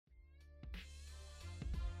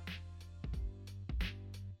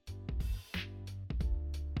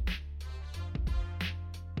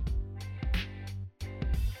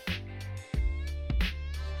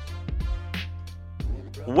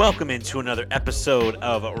Welcome into another episode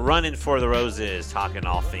of Running for the Roses, talking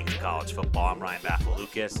all things college football. I'm Ryan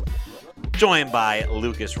Baffle-Lucas, joined by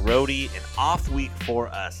Lucas Rohde. An off week for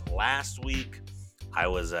us last week. I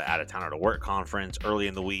was out of town at a work conference early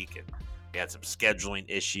in the week, and we had some scheduling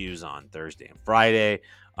issues on Thursday and Friday.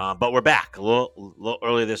 But we're back a little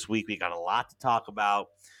early this week. We got a lot to talk about.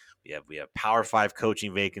 We have Power 5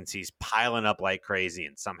 coaching vacancies piling up like crazy,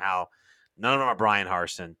 and somehow none of them are Brian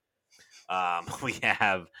Harsin.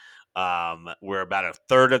 We're about a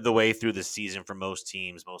third of the way through the season for most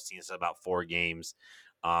teams. Most teams have about 4 games.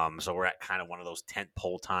 So we're at kind of one of those tent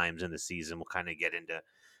pole times in the season. We'll kind of get into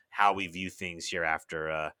how we view things here after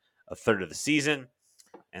a third of the season.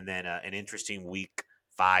 And then an interesting week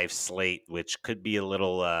 5 slate, which could be a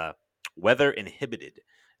little weather inhibited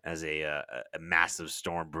as a massive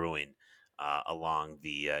storm brewing along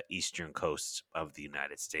the eastern coast of the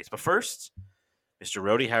United States. But first, Mr.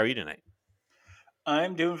 Rohde, how are you tonight?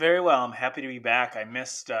 I'm doing very well. I'm happy to be back. I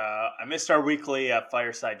missed our weekly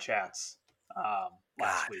fireside chats last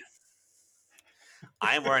God, week.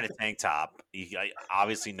 I am wearing a tank top.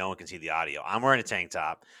 Obviously, no one can see the audio. I'm wearing a tank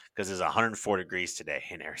top because it's 104 degrees today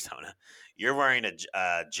in Arizona. You're wearing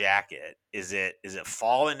a jacket. Is it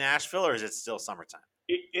fall in Nashville or is it still summertime?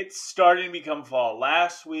 It's starting to become fall.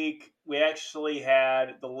 Last week we actually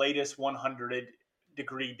had the latest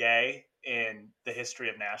 100-degree day in the history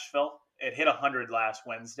of Nashville. It hit 100 last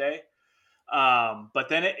Wednesday. But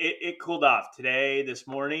then it cooled off today, this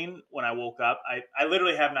morning when I woke up. I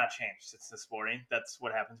literally have not changed since this morning. That's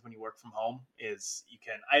what happens when you work from home is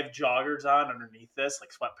I have joggers on underneath this,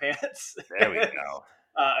 like sweatpants. There we go.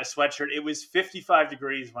 A sweatshirt. It was 55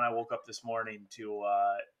 degrees when I woke up this morning to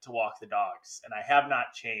walk the dogs, and I have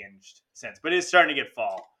not changed since. But it's starting to get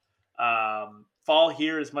fall. Fall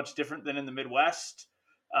here is much different than in the Midwest.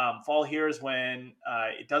 Fall here is when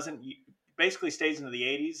it doesn't basically stays into the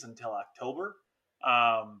 80s until October.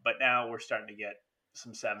 But now we're starting to get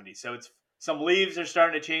some 70s. So it's some leaves are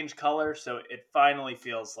starting to change color. So it finally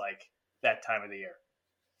feels like that time of the year.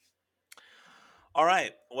 All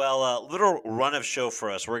right. Well, little run of show for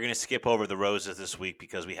us. We're going to skip over the Roses this week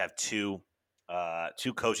because we have two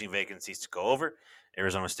coaching vacancies to go over.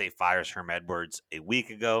 Arizona State fires Herm Edwards a week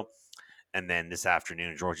ago. And then this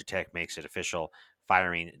afternoon, Georgia Tech makes it official,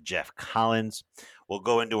 firing Jeff Collins. We'll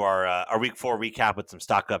go into our week 4 recap with some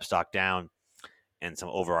stock up, stock down, and some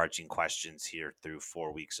overarching questions here through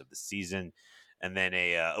 4 weeks of the season. And then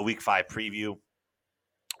a week 5 preview.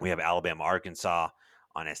 We have Alabama, Arkansas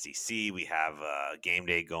on SEC. We have game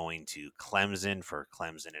day going to Clemson for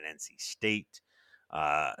Clemson and NC State.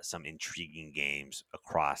 Some intriguing games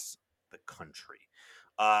across the country.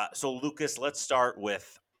 So, Lucas, let's start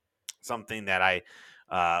with something that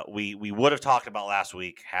we would have talked about last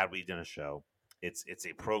week had we done a show. It's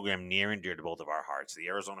a program near and dear to both of our hearts. The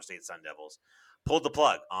Arizona State Sun Devils pulled the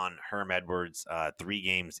plug on Herm Edwards 3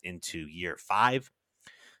 games into year 5.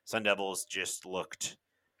 Sun Devils just looked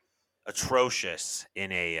atrocious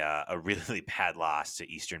in a really bad loss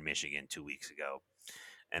to Eastern Michigan 2 weeks ago,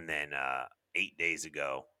 and then 8 days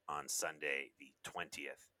ago on Sunday the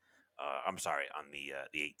 20th. I'm sorry, on the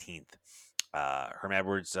 18th. Herm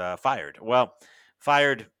Edwards fired. Well,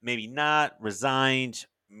 fired, maybe not. Resigned,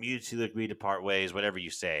 mutually agreed to part ways. Whatever you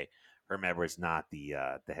say, Herm Edwards not the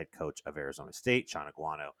head coach of Arizona State. Sean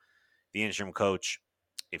Aguano, the interim coach.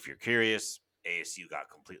 If you're curious, ASU got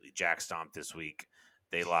completely jack stomped this week.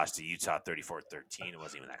 They lost to Utah 34-13. It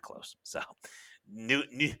wasn't even that close. So,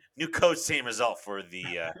 new coach, same result for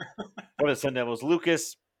the Sun Devils.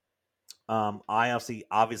 Lucas, I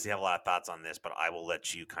obviously have a lot of thoughts on this, but I will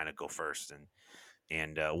let you kind of go first.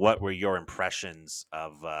 And what were your impressions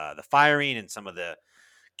of the firing and some of the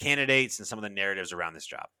candidates and some of the narratives around this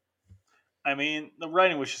job? I mean, the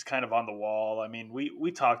writing was just kind of on the wall. I mean,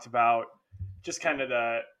 we talked about just kind of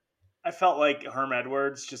I felt like Herm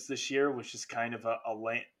Edwards just this year was just kind of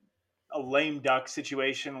a lame duck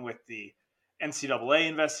situation with the NCAA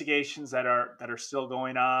investigations that are still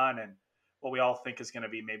going on, and what we all think is going to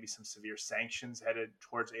be maybe some severe sanctions headed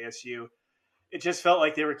towards ASU. It just felt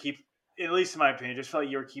like they were at least in my opinion, just felt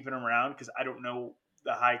like you were keeping them around because I don't know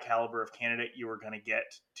the high caliber of candidate you were going to get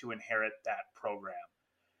to inherit that program.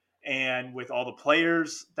 And with all the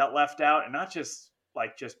players that left out, and not just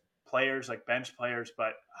players like bench players,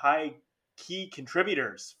 but high key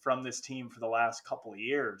contributors from this team for the last couple of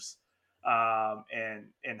years,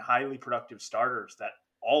 and highly productive starters that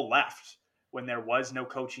all left when there was no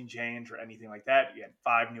coaching change or anything like that. You had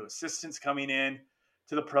 5 new assistants coming in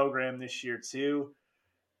to the program this year too.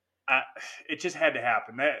 It just had to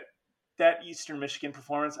happen. That Eastern Michigan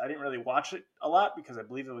performance, I didn't really watch it a lot because I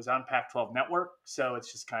believe it was on Pac-12 Network. So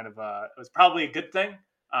it's just kind of it was probably a good thing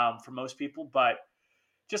for most people. But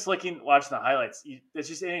just watching the highlights, it's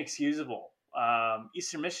just inexcusable.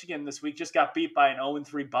 Eastern Michigan this week just got beat by an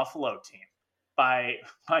 0-3 Buffalo team by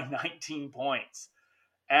 19 points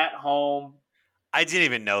at home. I didn't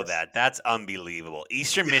even know that. That's unbelievable.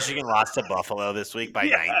 Eastern Michigan lost to Buffalo this week by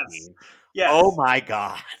Yes, 19. yes. Oh my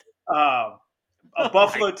God. A Oh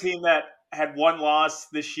Buffalo team that had one loss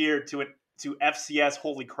this year to FCS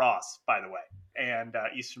Holy Cross, by the way, and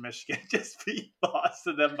Eastern Michigan just lost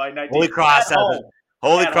to them by 19 at home.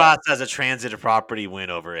 Holy Cross has a transitive property win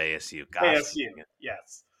over ASU. Gosh, ASU,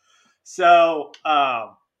 yes. So,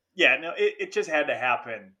 yeah, no, it just had to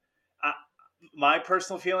happen. My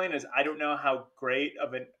personal feeling is I don't know how great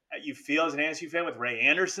of an you feel as an ASU fan with Ray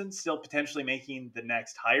Anderson still potentially making the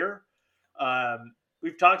next hire.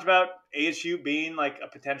 We've talked about ASU being like a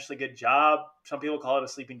potentially good job. Some people call it a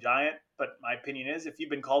sleeping giant, but my opinion is if you've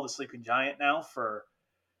been called a sleeping giant now for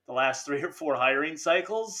the last 3 or 4 hiring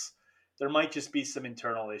cycles, there might just be some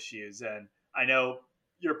internal issues. And I know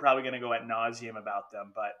you're probably going to go ad nauseum about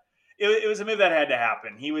them, but it was a move that had to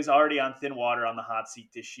happen. He was already on thin water on the hot seat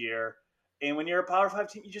this year. And when you're a Power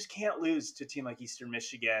 5 team, you just can't lose to a team like Eastern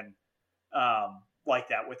Michigan like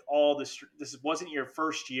that with all this. This wasn't your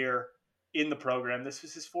first year in the program. This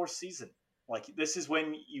was his 4th season. Like, this is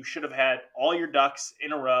when you should have had all your ducks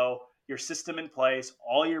in a row, your system in place,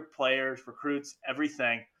 all your players, recruits,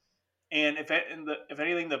 everything. And if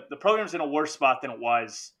anything, the program's in a worse spot than it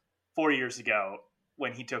was 4 years ago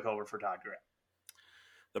when he took over for Todd Graham.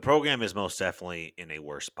 The program is most definitely in a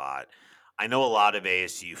worse spot. I know a lot of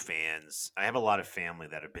ASU fans. I have a lot of family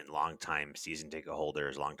that have been longtime season ticket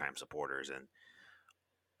holders, longtime supporters, and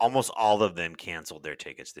almost all of them canceled their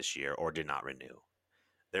tickets this year or did not renew.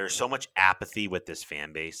 There's so much apathy with this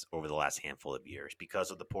fan base over the last handful of years because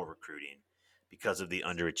of the poor recruiting, because of the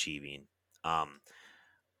underachieving.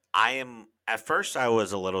 At first I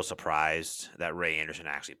was a little surprised that Ray Anderson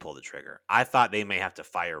actually pulled the trigger. I thought they may have to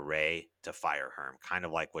fire Ray to fire Herm, kind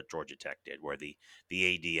of like what Georgia Tech did, where the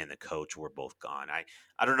AD and the coach were both gone.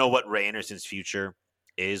 I don't know what Ray Anderson's future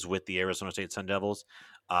is with the Arizona State Sun Devils.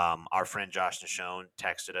 Our friend Josh Nashone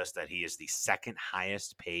texted us that he is the second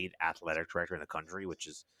highest paid athletic director in the country, which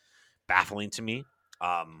is baffling to me.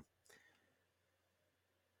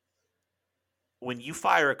 When you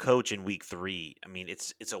fire a coach in week 3, I mean,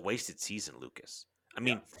 it's a wasted season, Lucas. I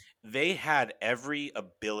mean, they had every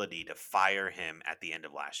ability to fire him at the end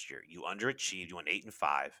of last year. You underachieved. You went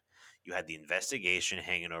 8-5. You had the investigation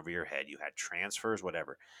hanging over your head. You had transfers,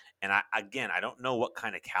 whatever. And I don't know what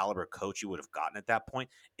kind of caliber coach you would have gotten at that point.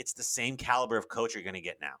 It's the same caliber of coach you're going to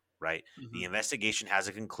get now, right? Mm-hmm. The investigation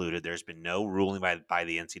hasn't concluded. There's been no ruling by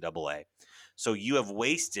the NCAA. So you have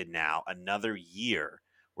wasted now another year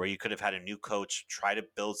where you could have had a new coach try to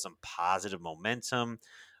build some positive momentum,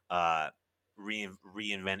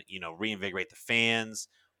 reinvigorate the fans,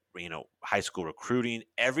 high school recruiting,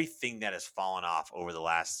 everything that has fallen off over the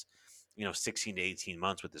last, 16 to 18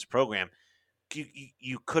 months with this program.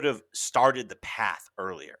 You could have started the path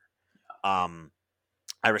earlier.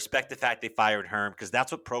 I respect the fact they fired Herm because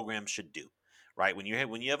that's what programs should do, right? When you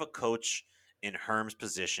have a coach in Herm's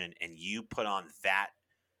position and you put on that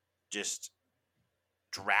just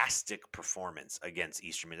drastic performance against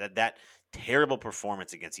Eastern Michigan, that terrible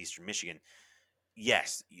performance against Eastern Michigan,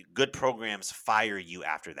 yes, good programs fire you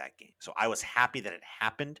after that game. So I was happy that it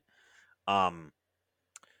happened.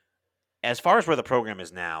 As far as where the program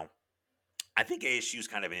is now, I think ASU is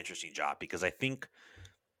kind of an interesting job because I think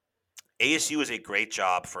ASU is a great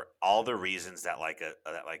job for all the reasons that like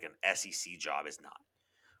an SEC job is not,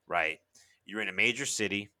 right? You're in a major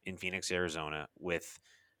city in Phoenix, Arizona with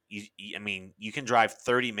you can drive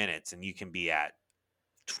 30 minutes and you can be at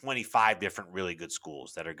 25 different really good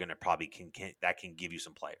schools that are going to probably can give you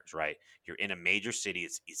some players, right? You're in a major city.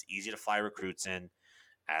 It's easy to fly recruits in,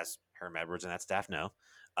 as Herm Edwards and that staff know.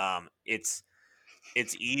 It's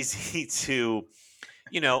easy to,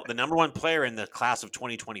 the number one player in the class of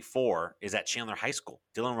 2024 is at Chandler High School,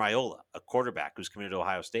 Dylan Raiola, a quarterback who's committed to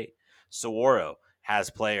Ohio State. Saguaro has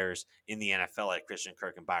players in the NFL like Christian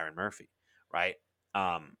Kirk and Byron Murphy, right?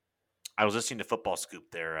 I was listening to Football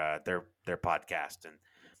Scoop, their podcast, and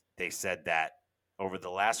they said that over the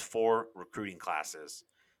last 4 recruiting classes,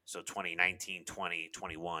 so 2019, 20,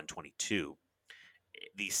 21, 22,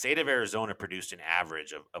 the state of Arizona produced an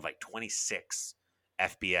average of like 26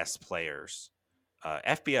 FBS players,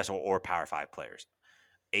 FBS or Power 5 players,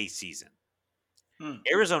 a season.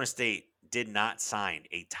 Arizona State did not sign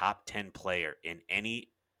a top 10 player in any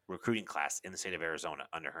recruiting class in the state of Arizona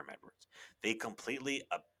under Herm Edwards. They completely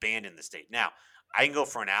abandoned the state. Now, I can go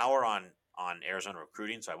for an hour on Arizona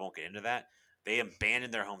recruiting, so I won't get into that. They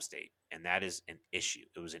abandoned their home state, and that is an issue.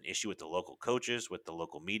 It was an issue with the local coaches, with the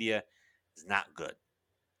local media. It's not good.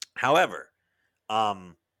 However,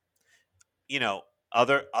 um, you know,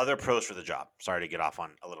 other pros for the job. Sorry to get off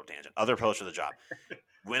on a little tangent. Other pros for the job.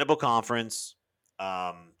 Winnable conference,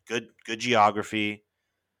 good geography,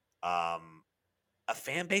 a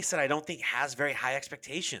fan base that I don't think has very high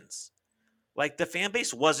expectations. Like the fan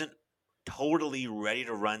base wasn't totally ready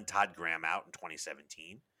to run Todd Graham out in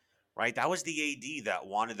 2017, right? That was the AD that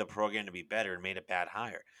wanted the program to be better and made a bad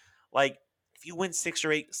hire. Like if you win 6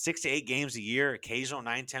 to 8 games a year, occasional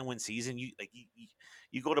 9-10 win season, you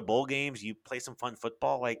go to bowl games, you play some fun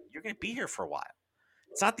football, like you're going to be here for a while.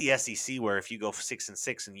 It's not the SEC where if you go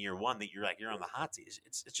 6-6 in year one that you're on the hot seat.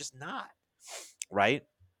 It's just not, right?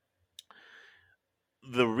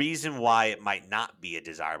 The reason why it might not be a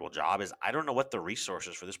desirable job is I don't know what the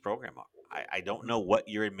resources for this program are. I don't know what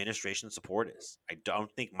your administration support is. I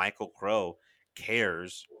don't think Michael Crow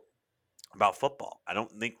cares about football. I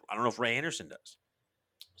don't know if Ray Anderson does.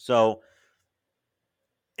 So,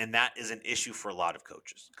 and that is an issue for a lot of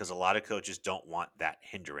coaches because a lot of coaches don't want that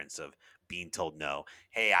hindrance of being told no.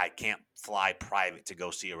 Hey, I can't fly private to go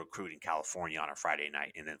see a recruit in California on a Friday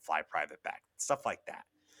night and then fly private back. Stuff like that.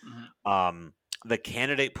 Mm-hmm. The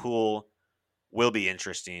candidate pool will be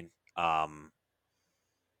interesting.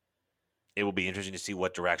 It will be interesting to see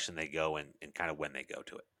what direction they go and kind of when they go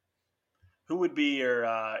to it. Who would be your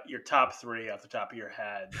top three off the top of your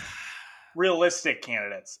head? Realistic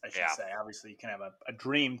candidates, I should say. Obviously, you can have a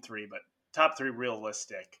dream three, but top three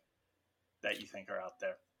realistic that you think are out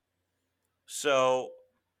there. So,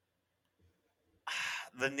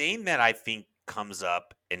 the name that I think comes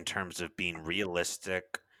up in terms of being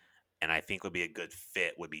realistic and I think would be a good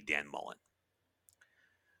fit would be Dan Mullen.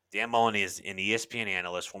 Dan Mullen is an ESPN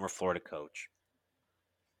analyst, former Florida coach.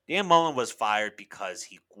 Dan Mullen was fired because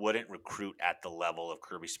he wouldn't recruit at the level of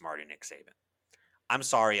Kirby Smart and Nick Saban. I'm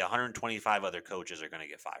sorry, 125 other coaches are going to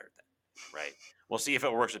get fired then, right? We'll see if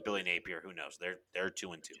it works with Billy Napier. Who knows? They're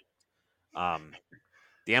 2-2.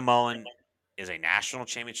 Dan Mullen is a national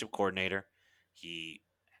championship coordinator. He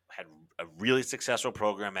had a really successful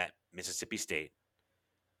program at Mississippi State,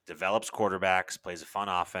 develops quarterbacks, plays a fun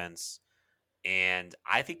offense, and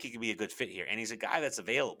I think he could be a good fit here. And he's a guy that's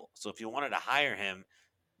available. So if you wanted to hire him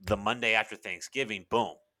the Monday after Thanksgiving,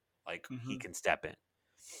 boom, like he can step in.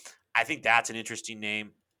 I think that's an interesting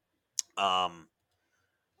name. I'm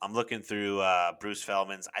looking through Bruce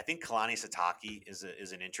Feldman's. I think Kalani Sitake is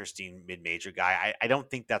an interesting mid-major guy. I don't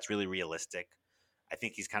think that's really realistic. I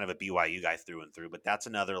think he's kind of a BYU guy through and through, but that's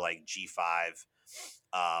another like G5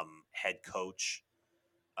 head coach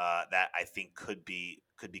that I think could be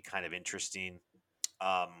kind of interesting.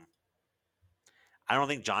 I don't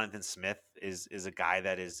think Jonathan Smith is a guy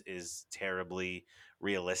that is terribly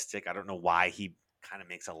realistic. I don't know why he kind of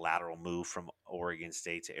makes a lateral move from Oregon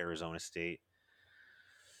State to Arizona State.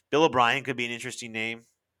 Bill O'Brien could be an interesting name.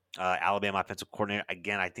 Alabama offensive coordinator.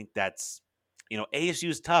 Again, I think that's, ASU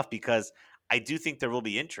is tough because I do think there will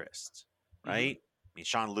be interest, right? I mean,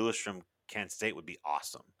 Sean Lewis from Kent State would be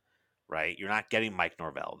awesome, right? You're not getting Mike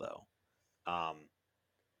Norvell, though.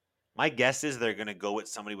 My guess is they're going to go with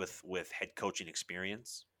somebody with head coaching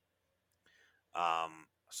experience.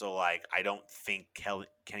 So, like, I don't think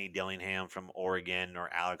Kenny Dillingham from Oregon or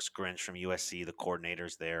Alex Grinch from USC, the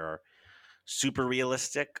coordinators there, are super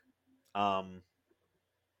realistic. And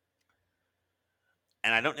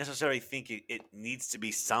I don't necessarily think it needs to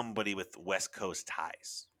be somebody with West Coast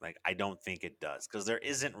ties. Like, I don't think it does because there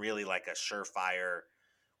isn't really like a surefire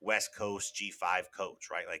West Coast G5 coach,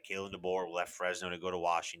 right? Like Kalen DeBoer left Fresno to go to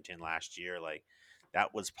Washington last year. Like,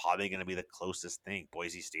 that was probably going to be the closest thing.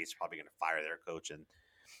 Boise State's probably going to fire their coach in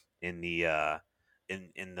the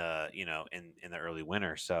early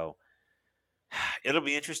winter. So it'll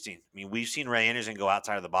be interesting. I mean, we've seen Ray Anderson go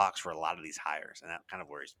outside of the box for a lot of these hires, and that kind of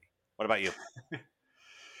worries me. What about you?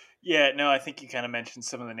 Yeah, no, I think you kind of mentioned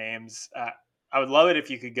some of the names. I would love it if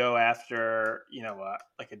you could go after,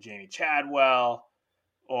 like a Jamie Chadwell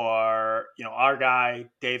or, our guy,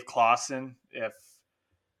 Dave Clawson. If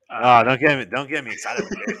don't get me excited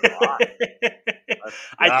about Dave Clawson.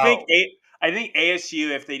 I think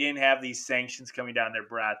ASU, if they didn't have these sanctions coming down their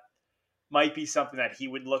breath, might be something that he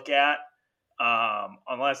would look at.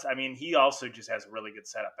 Unless, he also just has a really good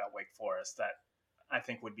setup at Wake Forest that I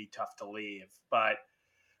think would be tough to leave. But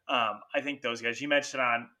I think those guys, you mentioned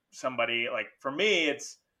on somebody, like for me,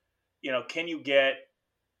 it's, can you get,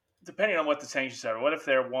 depending on what the sanctions are, what if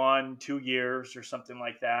they're 1-2 years or something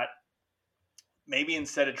like that? Maybe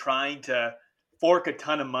instead of trying to fork a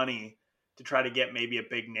ton of money to try to get maybe a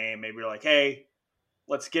big name, maybe you're like, hey,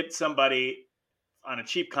 let's get somebody on a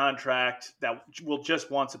cheap contract that will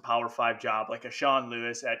just wants a Power 5 job, like a Sean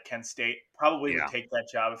Lewis at Kent State, probably would Yeah. take that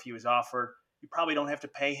job if he was offered. You probably don't have to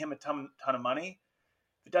pay him a ton of money.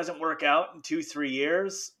 If it doesn't work out in 2-3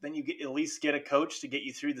 years, then you at least get a coach to get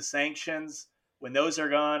you through the sanctions. When those are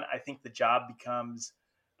gone, I think the job becomes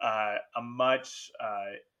a much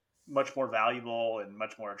more valuable and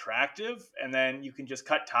much more attractive. And then you can just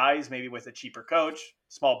cut ties, maybe with a cheaper coach,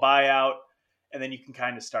 small buyout, and then you can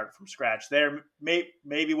kind of start from scratch there.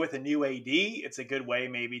 Maybe with a new AD, it's a good way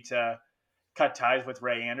maybe to cut ties with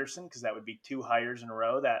Ray Anderson, because that would be 2 hires in a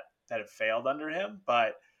row that have failed under him.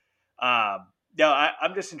 But no,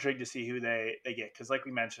 I'm just intrigued to see who they get, because like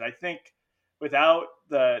we mentioned, I think without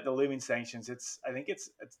the looming sanctions, I think it's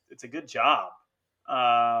a good job.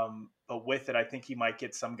 But with it, I think he might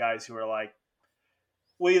get some guys who are like,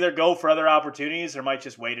 will either go for other opportunities or might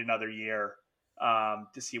just wait another year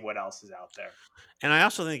to see what else is out there. And I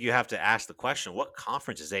also think you have to ask the question, what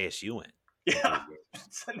conference is ASU in? Yeah,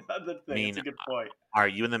 that's another I thing. It's mean, a good point. are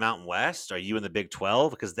you in the Mountain West? Are you in the Big 12?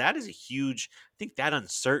 Because that is a huge, I think that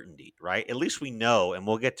uncertainty, right? At least we know, and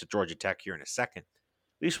we'll get to Georgia Tech here in a second.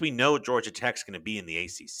 At least we know Georgia Tech's going to be in the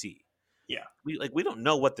ACC. Yeah. We don't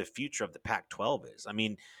know what the future of the Pac-12 is. I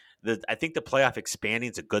mean, I think the playoff expanding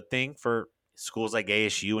is a good thing for schools like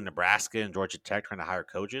ASU and Nebraska and Georgia Tech trying to hire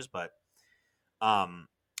coaches, but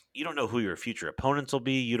you don't know who your future opponents will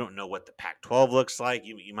be. You don't know what the Pac-12 looks like.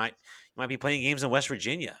 You might be playing games in West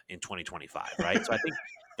Virginia in 2025, right? So I think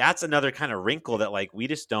that's another kind of wrinkle that like you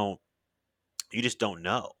just don't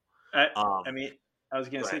know. I mean, I was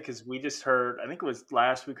going Go to say, ahead. because we just heard, I think it was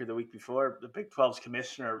last week or the week before, the Big 12's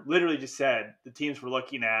commissioner literally just said the teams we're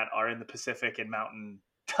looking at are in the Pacific and Mountain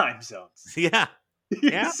time zones. Yeah,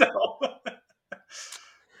 yeah. So,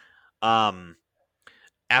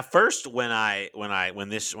 At first, when I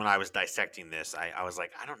was dissecting this, I was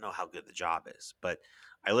like, I don't know how good the job is, but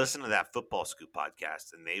I listened to that Football Scoop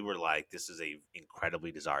podcast, and they were like, this is a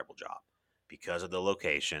incredibly desirable job because of the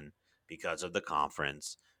location, because of the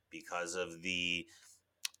conference, because of the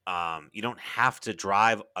you don't have to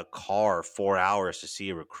drive a car 4 hours to see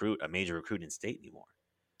a major recruit in state anymore.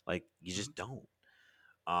 Like you just don't.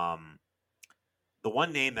 The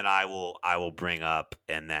one name that I will bring up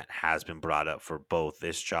and that has been brought up for both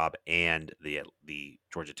this job and the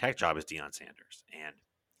Georgia Tech job is Deion Sanders. And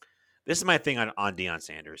this is my thing on Deion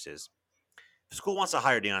Sanders is if the school wants to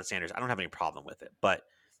hire Deion Sanders, I don't have any problem with it. But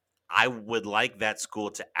I would like that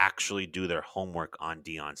school to actually do their homework on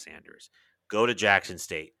Deion Sanders. Go to Jackson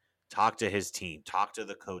State, talk to his team, talk to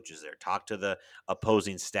the coaches there, talk to the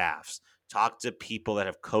opposing staffs, talk to people that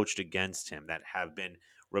have coached against him, that have been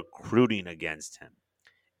recruiting against him.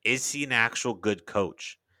 Is he an actual good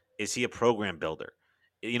coach? Is he a program builder?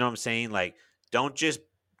 You know what I'm saying? Like, don't just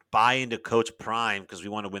buy into Coach Prime because we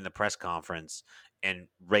want to win the press conference and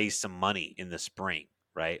raise some money in the spring,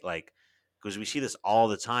 right? Like, because we see this all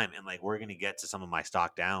the time. And like, we're going to get to some of my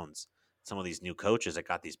stock downs, some of these new coaches that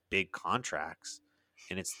got these big contracts.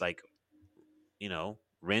 And it's like,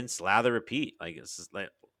 rinse, lather, repeat. Like, it's just like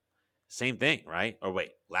same thing, right? Or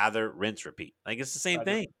wait, lather, rinse, repeat. Like, it's the same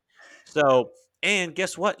thing. So, and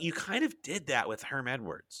guess what? You kind of did that with Herm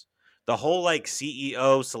Edwards. The whole like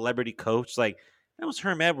CEO, celebrity coach, like that was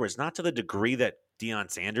Herm Edwards, not to the degree that Deion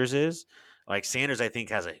Sanders is. Like Sanders, I think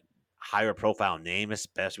has a higher profile name,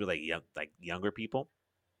 especially with younger people.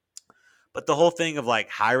 But the whole thing of like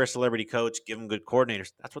hire a celebrity coach, give them good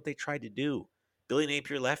coordinators, that's what they tried to do. Billy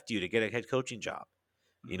Napier left you to get a head coaching job.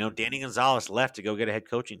 Danny Gonzalez left to go get a head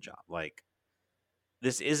coaching job. Like,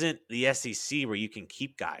 this isn't the SEC where you can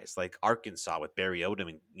keep guys like Arkansas with Barry Odom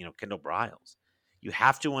and Kendall Briles. You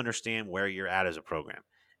have to understand where you're at as a program.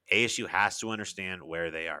 ASU has to understand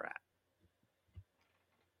where they are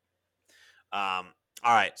at.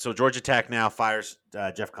 All right, so Georgia Tech now fires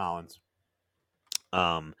Jeff Collins.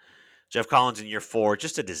 Jeff Collins in year 4,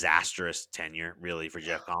 just a disastrous tenure, really, for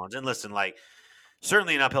Jeff Collins. And listen, like,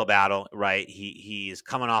 certainly an uphill battle, right? He's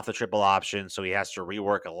coming off the triple option, so he has to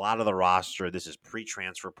rework a lot of the roster. This is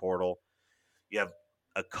pre-transfer portal. You have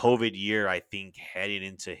a COVID year, I think, heading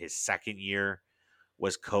into his second year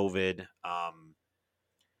was COVID.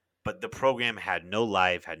 But the program had no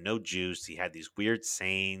life, had no juice. He had these weird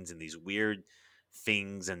sayings and these weird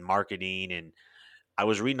things and marketing. And I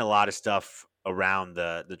was reading a lot of stuff around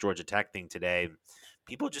the Georgia Tech thing today.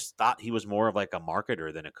 People just thought he was more of like a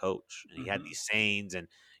marketer than a coach. And he had these sayings, and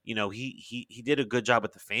he did a good job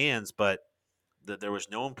with the fans, but there was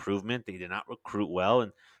no improvement. They did not recruit well,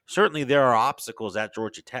 and certainly there are obstacles at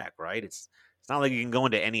Georgia Tech, right? It's not like you can go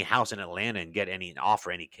into any house in Atlanta and get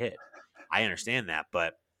offer any kid. I understand that,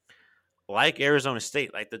 but like Arizona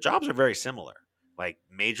State, like the jobs are very similar. Like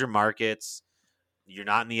major markets, You're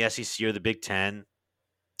not in the SEC or the Big Ten.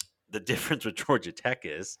 The difference with Georgia Tech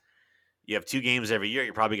is you have 2 games every year.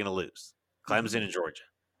 You're probably going to lose. Mhm. Clemson and Georgia,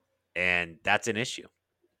 and that's an issue.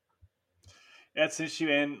 That's an issue,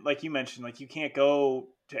 and like you mentioned, like you can't go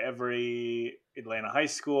to every Atlanta high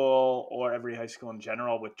school or every high school in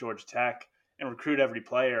general with Georgia Tech and recruit every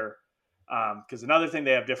player. Because another thing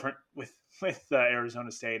they have different with Arizona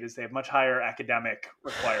State is they have much higher academic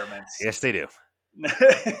requirements, Yes, they do.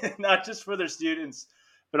 not just for their students,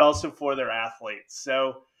 but also for their athletes.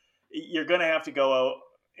 So you're going to have to go out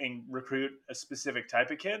and recruit a specific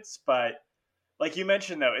type of kids, but like you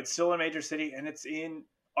mentioned, though, it's still a major city, and it's in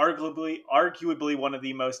arguably one of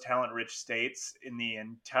the most talent rich states in the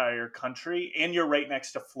entire country. And you're right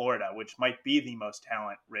next to Florida, which might be the most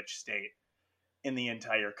talent rich state in the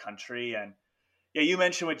entire country. And yeah, you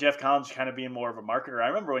mentioned with Jeff Collins kind of being more of a marketer. I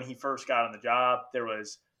remember when he first got on the job, there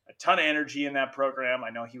was a ton of energy in that program. I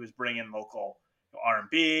know he was bringing local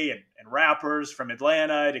R&B and rappers from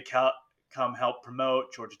Atlanta to come help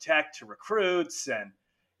promote Georgia Tech to recruits. And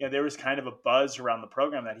there was kind of a buzz around the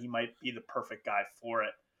program that he might be the perfect guy for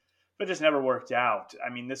it, but it just never worked out. I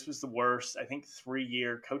mean, this was the worst, I think,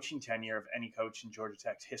 3-year coaching tenure of any coach in Georgia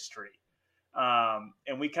Tech's history.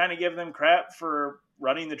 And we kind of give them crap for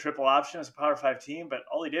running the triple option as a Power Five team, but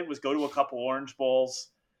all they did was go to a couple Orange Bowls.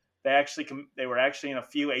 They were actually in a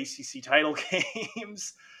few ACC title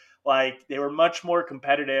games. Like they were much more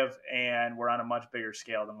competitive and were on a much bigger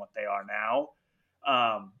scale than what they are now.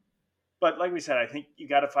 But like we said, I think you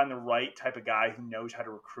got to find the right type of guy who knows how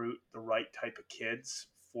to recruit the right type of kids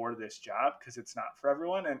for this job because it's not for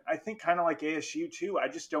everyone. And I think kind of like ASU too, I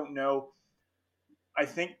just don't know. I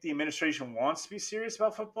think the administration wants to be serious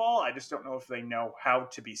about football. I just don't know if they know how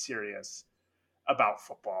to be serious about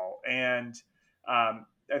football. And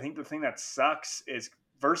I think the thing that sucks is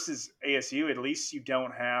versus ASU, at least you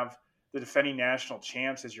don't have the defending national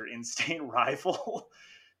champs as your in-state rival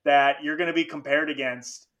that you're going to be compared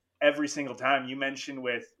against every single time. You mentioned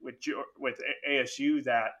with ASU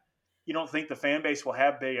that you don't think the fan base will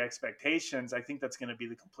have big expectations. I think that's going to be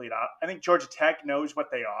the complete. I think Georgia Tech knows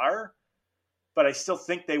what they are, but I still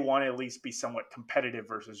think they want to at least be somewhat competitive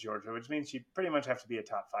versus Georgia, which means you pretty much have to be a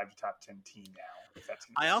top 5 to top 10 team now if that's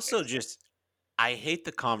going to I be the also case. I hate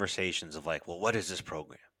the conversations of like, well, what is this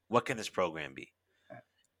program? What can this program be?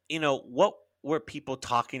 What were people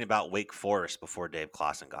talking about Wake Forest before Dave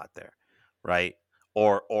Clawson got there, right?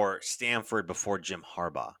 Or Stanford before Jim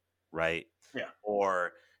Harbaugh, right? Yeah.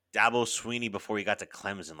 Or Dabo Sweeney before he got to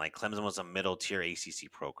Clemson. Like Clemson was a middle tier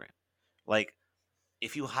ACC program. Like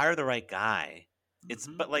if you hire the right guy,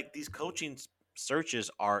 Mm-hmm. but like these coaching searches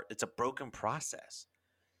it's a broken process.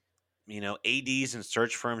 ADs and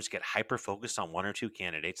search firms get hyper focused on 1 or 2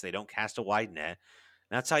 candidates. They don't cast a wide net.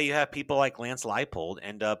 And that's how you have people like Lance Leipold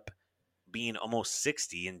end up being almost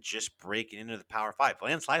 60 and just breaking into the Power Five.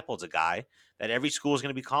 Lance Leipold's a guy that every school is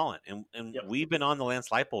going to be calling. And Yep. we've been on the Lance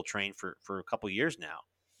Leipold train for a couple years now.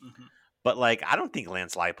 Mm-hmm. But like, I don't think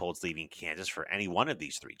Lance Leipold's leaving Kansas for any one of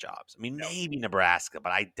these 3 jobs. I mean, No. maybe Nebraska,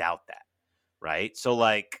 but I doubt that. Right. So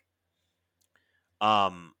like,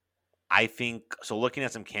 um, I think so. Looking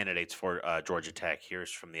at some candidates for Georgia Tech,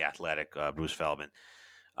 here's from the Athletic, Bruce Feldman.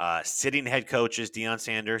 Sitting head coaches: Deion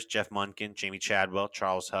Sanders, Jeff Munkin, Jamie Chadwell,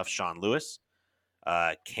 Charles Huff, Sean Lewis,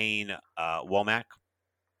 Kane Womack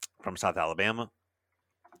from South Alabama.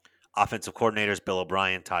 Offensive coordinators: Bill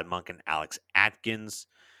O'Brien, Todd Munkin, Alex Atkins,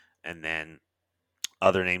 and then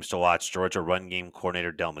other names to watch: Georgia run game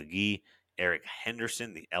coordinator Del McGee, Eric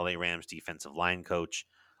Henderson, the LA Rams defensive line coach,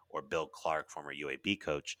 or Bill Clark, former UAB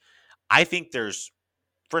coach. I think first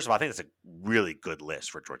of all, I think it's a really good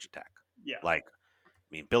list for Georgia Tech. Yeah. Like,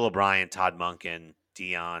 Bill O'Brien, Todd Munkin,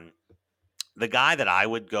 Deion. The guy that I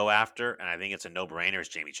would go after, and I think it's a no-brainer, is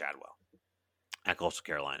Jamie Chadwell at Coastal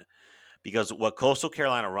Carolina. Because what Coastal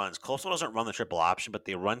Carolina runs, Coastal doesn't run the triple option, but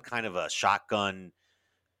they run kind of a shotgun.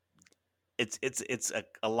 It's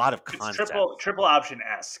a lot of It's concept. triple option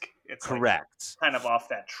esque. It's like Correct. kind of off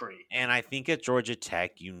that tree. And I think at Georgia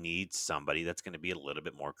Tech, you need somebody that's going to be a little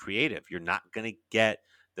bit more creative. You're not going to get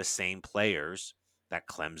the same players that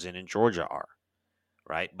Clemson and Georgia are,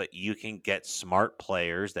 right? But you can get smart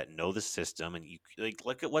players that know the system, and you like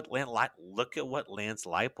look at what Lance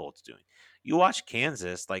Leipold's doing. You watch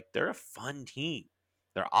Kansas, like they're a fun team.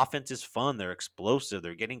 Their offense is fun. They're explosive.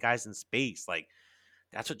 They're getting guys in space. Like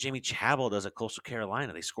that's what Jamie Chadwell does at Coastal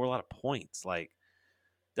Carolina. They score a lot of points. Like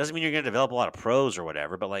doesn't mean you're going to develop a lot of pros or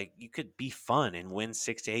whatever, but like you could be fun and win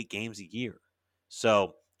 6 to 8 games a year.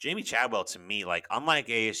 So Jamie Chadwell to me, like unlike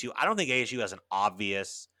ASU, I don't think ASU has an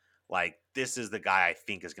obvious like this is the guy I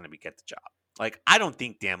think is going to get the job. Like I don't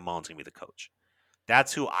think Dan Mullen's going to be the coach.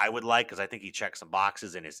 That's who I would like because I think he checks some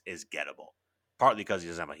boxes and is gettable. Partly because he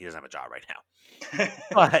doesn't have a job right now.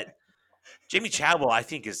 But Jamie Chadwell, I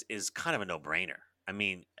think, is kind of a no-brainer. I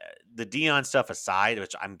mean, the Dion stuff aside,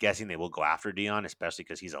 which I'm guessing they will go after Dion, especially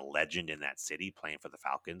because he's a legend in that city playing for the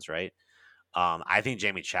Falcons, right? I think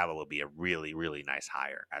Jamie Chadwell will be a really, really nice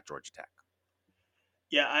hire at Georgia Tech.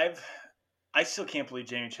 Yeah, I still can't believe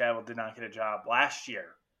Jamie Chadwell did not get a job last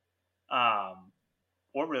year,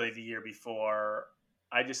 or really the year before.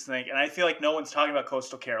 I just think, and I feel like no one's talking about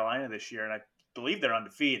Coastal Carolina this year, and I believe they're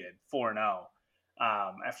undefeated, 4-0.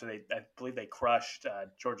 After I believe they crushed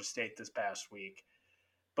Georgia State this past week.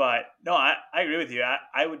 But no, I agree with you.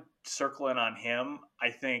 I would circle in on him. I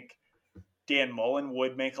think Dan Mullen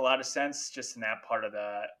would make a lot of sense just in that part of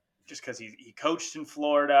just because he coached in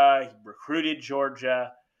Florida, he recruited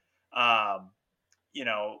Georgia. Um,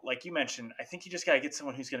 like you mentioned, I think you just got to get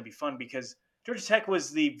someone who's going to be fun because Georgia Tech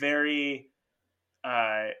was the very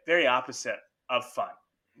opposite of fun.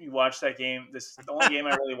 You watch that game. The only game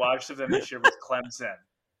I really watched of them this year was Clemson,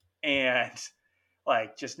 and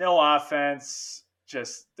like just no offense.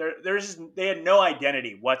 Just they had no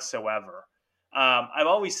identity whatsoever. I've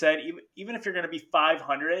always said even if you're going to be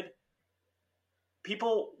 500, you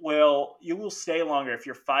will stay longer if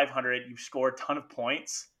you're 500. You score a ton of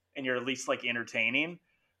points and you're at least like entertaining,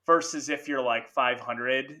 versus if you're like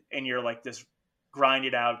 500 and you're like this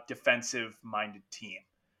grinded out defensive minded team.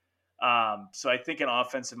 So I think an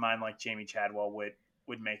offensive mind like Jamie Chadwell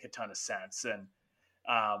would make a ton of sense. And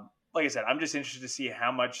like I said, I'm just interested to see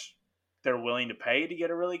how much they're willing to pay to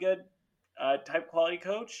get a really good type quality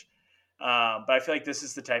coach. But I feel like this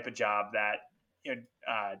is the type of job that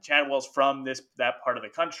Chadwell's from that part of the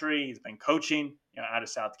country. He's been coaching out of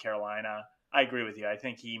South Carolina. I agree with you. I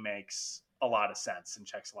think he makes a lot of sense and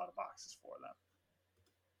checks a lot of boxes for them.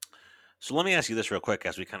 So let me ask you this real quick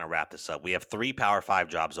as we kind of wrap this up. We have 3 Power 5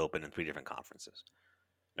 jobs open in 3 different conferences: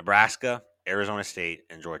 Nebraska, Arizona State,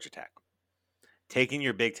 and Georgia Tech. Taking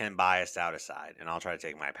your Big Ten bias out aside, and I'll try to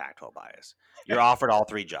take my Pac-12 bias. You're offered all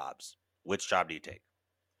 3 jobs. Which job do you take?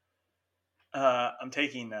 I'm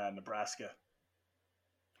taking Nebraska.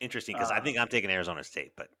 Interesting, because I think I'm taking Arizona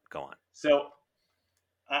State, but go on. So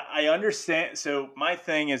I understand. So my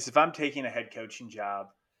thing is, if I'm taking a head coaching job,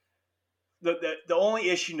 the only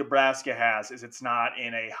issue Nebraska has is it's not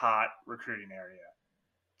in a hot recruiting area.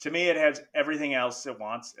 To me, it has everything else it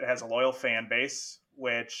wants. It has a loyal fan base,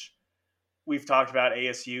 which we've talked about.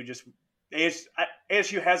 ASU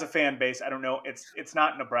has a fan base. I don't know. It's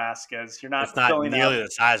not Nebraska's. You're not. It's not filling nearly up.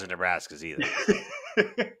 the size of Nebraska's either.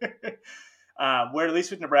 Where at least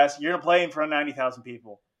with Nebraska, you're going to play in front of 90,000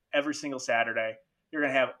 people every single Saturday. You're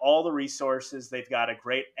going to have all the resources. They've got a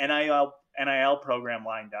great NIL program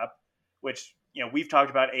lined up, which we've talked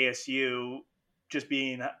about ASU just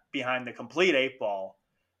being behind the complete 8 ball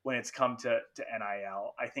when it's come to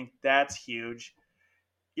NIL. I think that's huge.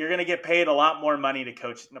 You're going to get paid a lot more money to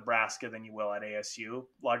coach at Nebraska than you will at ASU,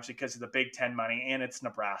 largely because of the Big Ten money, and it's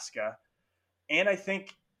Nebraska. And I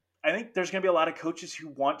think there's going to be a lot of coaches who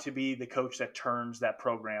want to be the coach that turns that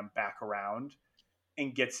program back around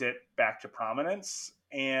and gets it back to prominence.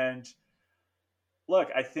 And look,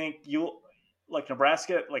 I think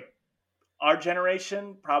Nebraska, like our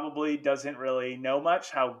generation probably doesn't really know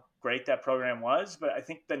much how great that program was, but I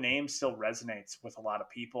think the name still resonates with a lot of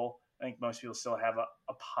people. I think most people still have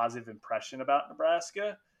a positive impression about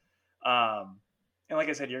Nebraska. And like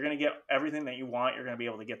I said, you're going to get everything that you want. You're going to be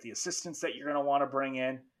able to get the assistants that you're going to want to bring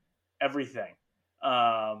in, everything.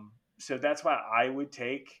 So that's why I would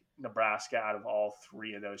take Nebraska out of all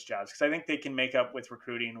 3 of those jobs, because I think they can make up with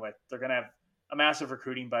recruiting. They're going to have a massive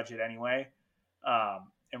recruiting budget anyway,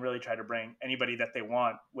 and really try to bring anybody that they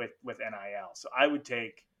want with NIL. So I would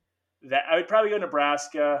take that. I would probably go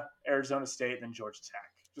Nebraska, Arizona State, and then Georgia Tech.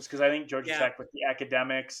 Just because I think Georgia Tech with the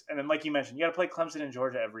academics, and then like you mentioned, you got to play Clemson and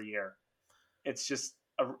Georgia every year. It's just,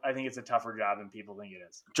 I think it's a tougher job than people think it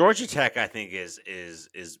is. Georgia Tech, I think, is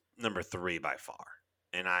number 3 by far,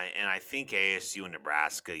 and I think ASU and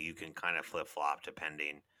Nebraska you can kind of flip flop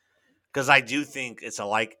depending, because I do think it's a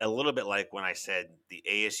little bit like when I said the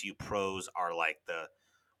ASU pros are like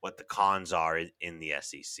what the cons are in the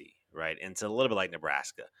SEC, right? And it's a little bit like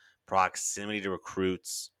Nebraska, proximity to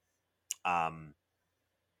recruits.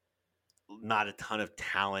 Not a ton of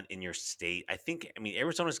talent in your state.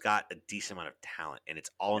 Arizona's got a decent amount of talent, and it's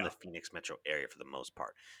all in the Phoenix metro area for the most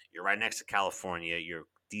part. You're right next to California. You're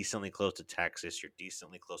decently close to Texas. You're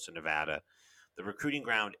decently close to Nevada. The recruiting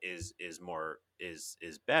ground is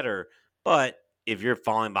better, but if you're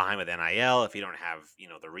falling behind with NIL, if you don't have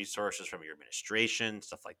the resources from your administration,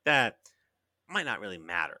 stuff like that, it might not really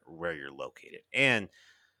matter where you're located. And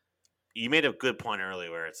you made a good point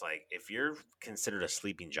earlier where it's like if you're considered a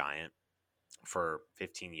sleeping giant for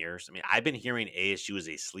 15 years. I mean, I've been hearing ASU is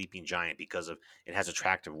a sleeping giant because of it has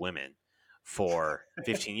attractive women for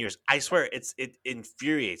 15 years. I swear it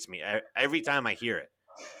infuriates me every time I hear it.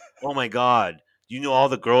 Oh my god, you know all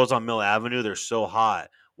the girls on Mill Avenue, they're so hot.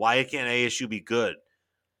 Why can't ASU be good?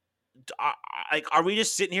 Like, are we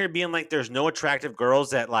just sitting here being like there's no attractive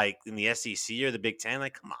girls that like in the SEC or the Big 10?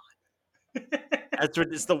 Like, come on.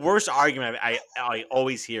 It's the worst argument I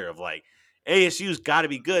always hear of like ASU's got to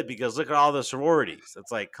be good because look at all the sororities.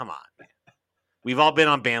 It's like, come on, man. We've all been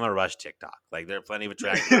on Bama Rush TikTok. Like there are plenty of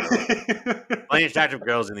attractive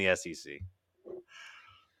girls in the SEC.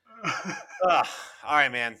 All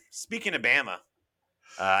right, man. Speaking of Bama,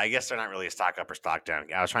 I guess they're not really a stock up or stock down.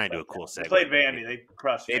 I was trying to do a cool segue. They played Vandy. They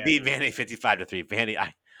crushed. They beat Vandy 55-3.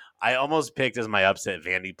 Vandy. I almost picked as my upset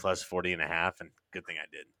Vandy plus 40.5, and good thing I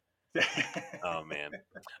did. Oh man!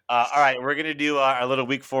 All right, we're gonna do our little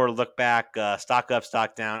week 4 look back, stock up,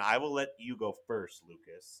 stock down. I will let you go first,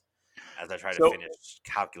 Lucas, as I try to finish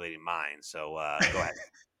calculating mine. So go ahead.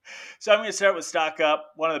 So I'm going to start with stock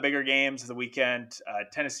up. One of the bigger games of the weekend,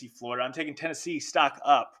 Tennessee, Florida. I'm taking Tennessee stock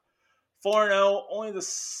up. 4-0, only the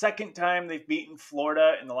second time they've beaten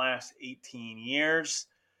Florida in the last 18 years.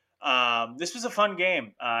 This was a fun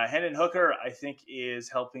game. Hendon Hooker, I think, is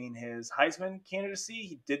helping his Heisman candidacy.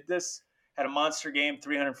 He did this, had a monster game,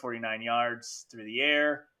 349 yards through the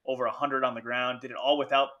air, over 100 on the ground. Did it all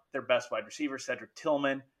without their best wide receiver, Cedric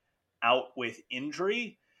Tillman, out with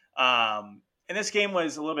injury. And this game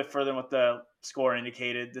was a little bit further than what the score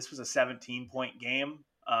indicated. This was a 17-point game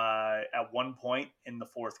at one point in the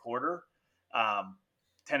fourth quarter.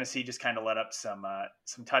 Tennessee just kind of let up some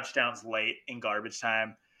touchdowns late in garbage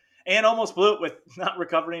time and almost blew it with not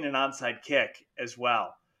recovering an onside kick as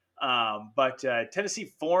well. But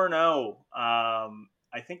Tennessee 4-0.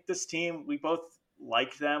 I think this team, we both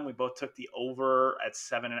liked them. We both took the over at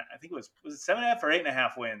 7. I think it was it 7.5 or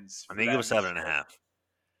 8.5 wins? I think it was 7.5.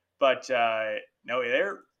 But no,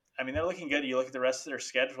 they're looking good. You look at the rest of their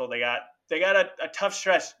schedule. They got a tough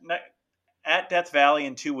stretch at Death Valley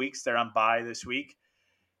in 2 weeks. They're on bye this week,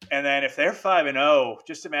 and then if they're 5-0,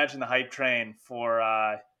 just imagine the hype train for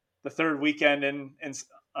the third weekend in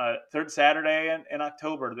third Saturday in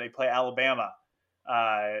October. They play Alabama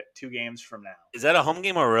 2 games from now. Is that a home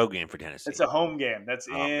game or a road game for Tennessee? It's a home game. That's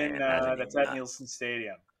that's at Nielsen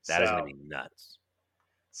Stadium. That is going to be nuts.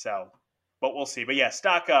 So. But we'll see. But yeah,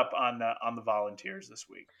 stock up on the Volunteers this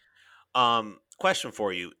week. Question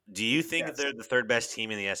for you: do you think they're the third best team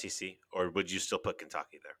in the SEC, or would you still put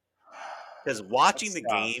Kentucky there? Because watching the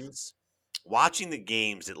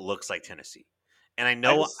games, it looks like Tennessee. And I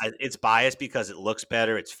know it's biased because it looks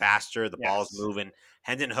better, it's faster, the ball's moving.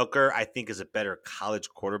 Hendon Hooker, I think, is a better college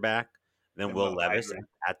quarterback than Will Levis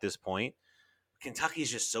at this point. Kentucky is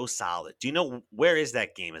just so solid. Do you know where is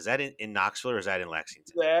that game? Is that in Knoxville or is that in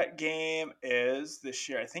Lexington? That game is this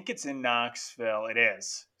year. I think it's in Knoxville. It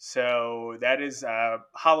is. So that is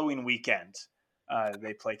Halloween weekend.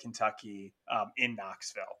 They play Kentucky in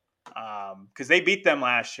Knoxville because they beat them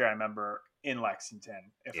last year. I remember in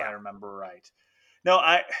Lexington, if I remember right. No,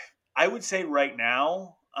 I would say right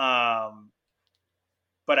now.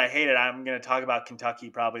 But I hate it. I'm going to talk about Kentucky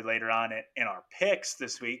probably later on in our picks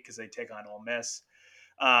this week because they take on Ole Miss.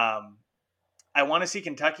 I want to see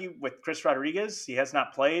Kentucky with Chris Rodriguez. He has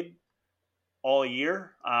not played all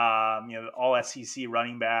year. All SEC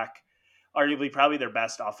running back, arguably probably their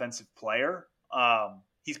best offensive player.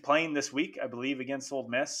 He's playing this week, I believe, against Ole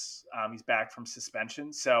Miss. He's back from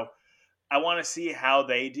suspension. So I want to see how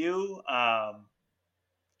they do.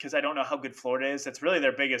 Because I don't know how good Florida is. That's really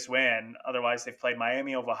their biggest win. Otherwise, they've played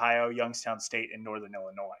Miami of Ohio, Youngstown State, and Northern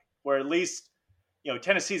Illinois. Where at least,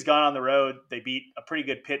 Tennessee's gone on the road. They beat a pretty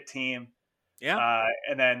good Pitt team. Yeah.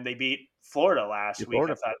 And then they beat Florida last week,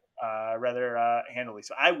 I thought, rather handily.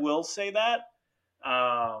 So I will say that,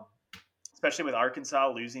 especially with Arkansas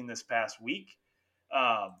losing this past week.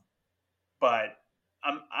 But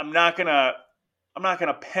I'm not gonna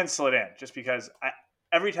pencil it in just because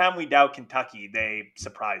every time we doubt Kentucky, they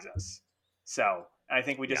surprise us. So I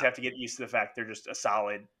think we just have to get used to the fact they're just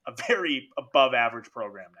a very above average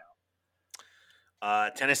program now.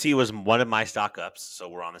 Tennessee was one of my stock ups, so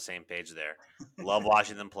we're on the same page there. Love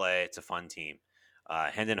watching them play. It's a fun team.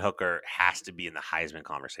 Hendon Hooker has to be in the Heisman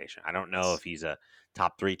conversation. I don't know if he's a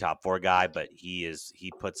top 3, top 4 guy, but he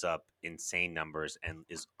puts up insane numbers and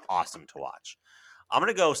is awesome to watch. I'm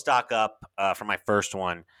going to go stock up for my first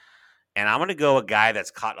one. And I'm going to go a guy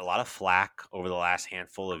that's caught a lot of flack over the last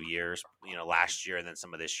handful of years, last year and then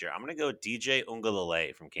some of this year. I'm going to go DJ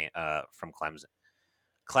Uiagalelei from Clemson.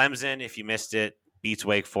 Clemson, if you missed it, beats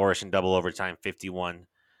Wake Forest in double overtime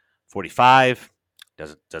 51-45.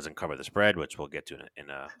 Doesn't cover the spread, which we'll get to in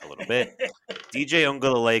a little bit. DJ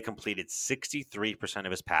Uiagalelei completed 63%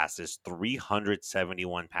 of his passes,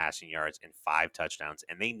 371 passing yards, and 5 touchdowns,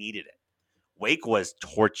 and they needed it. Wake was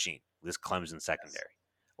torching this Clemson secondary,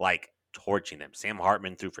 like torching them. Sam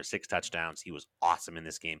Hartman threw for 6 touchdowns. He was awesome in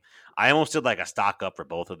this game. I almost did like a stock up for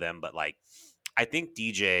both of them, but like I think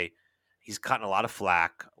DJ, he's cutting a lot of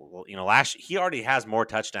flack. He already has more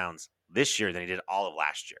touchdowns this year than he did all of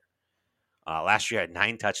last year. Last year had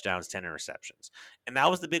 9 touchdowns, 10 interceptions, and that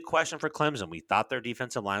was the big question for Clemson. We thought their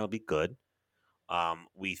defensive line would be good. I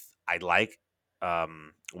like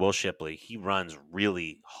Will Shipley. He runs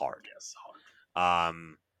really hard. Yes, hard.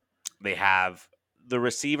 They have the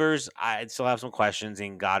receivers. I still have some questions.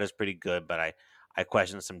 And God is pretty good, but I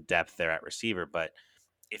question some depth there at receiver. But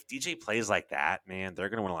if DJ plays like that, man, they're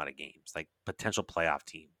going to win a lot of games. Like potential playoff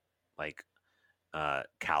team, like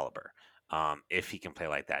caliber. If he can play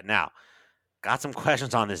like that. Now, got some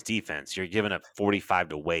questions on this defense. You're giving up 45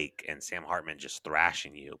 to Wake and Sam Hartman just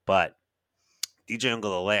thrashing you. But DJ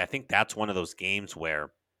Uiagalelei, I think that's one of those games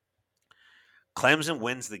where Clemson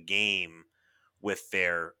wins the game with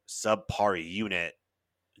their subpar unit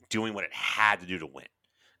doing what it had to do to win.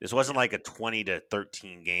 This wasn't like a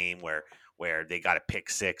 20-13 game where they got a pick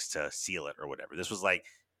 6 to seal it or whatever. This was like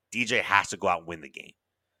DJ has to go out and win the game.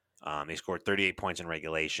 They scored 38 points in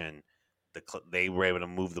regulation. They were able to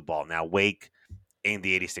move the ball. Now, Wake aimed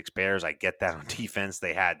the 86 Bears. I get that on defense.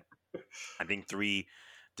 They had, I think, 3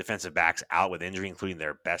 defensive backs out with injury, including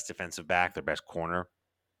their best defensive back, their best corner.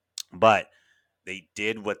 But they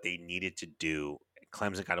did what they needed to do.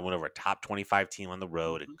 Clemson got to win over a top 25 team on the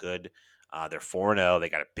road. A good, they're 4-0. They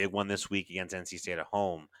got a big one this week against NC State at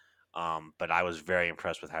home. But I was very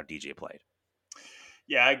impressed with how DJ played.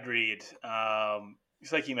 Yeah, I agreed.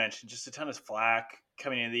 It's like you mentioned, just a ton of flack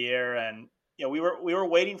coming into the year, and we were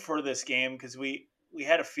waiting for this game because we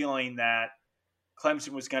had a feeling that Clemson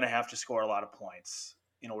was going to have to score a lot of points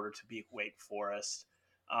in order to beat Wake Forest,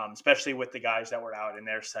 especially with the guys that were out in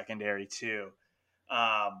their secondary too.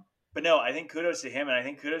 But no, I think kudos to him, and I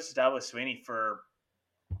think kudos to Dabo Swinney for,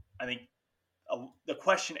 I think, the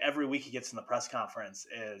question every week he gets in the press conference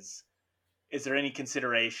is there any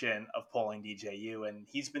consideration of pulling DJU? And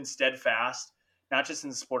he's been steadfast, not just in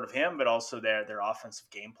the support of him, but also their offensive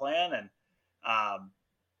game plan. And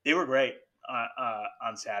they were great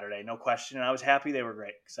on Saturday, no question. And I was happy they were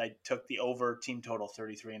great because I took the over team total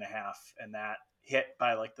 33.5, and that hit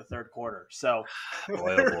by like the third quarter. So,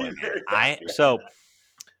 boy, oh boy, man.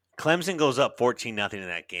 Clemson goes up 14-0 in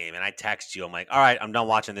that game, and I text you. I'm like, all right, I'm done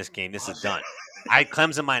watching this game. This is done.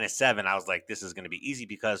 Clemson -7. I was like, this is going to be easy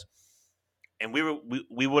because, and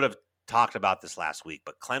we would have talked about this last week,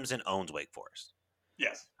 but Clemson owns Wake Forest.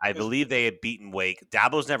 Yes, I believe they had beaten Wake.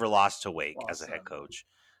 Dabo's never lost to Wake as a head coach.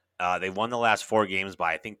 They won the last 4 games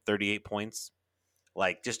by I think 38 points.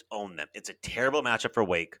 Like, just own them. It's a terrible matchup for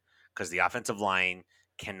Wake because the offensive line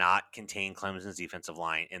cannot contain Clemson's defensive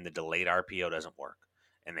line, and the delayed RPO doesn't work.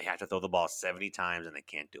 And they have to throw the ball 70 times, and they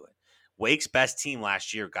can't do it. Wake's best team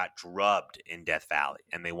last year got drubbed in Death Valley,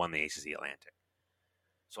 and they won the ACC Atlantic.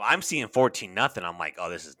 So I'm seeing 14-0. I'm like,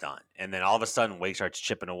 oh, this is done. And then all of a sudden, Wake starts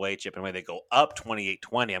chipping away. They go up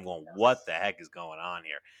 28-20. I'm going, what the heck is going on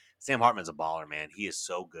here? Sam Hartman's a baller, man. He is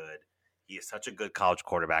so good. He is such a good college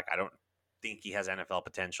quarterback. I don't think he has NFL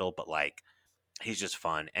potential, but, like, he's just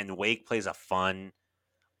fun. And Wake plays a fun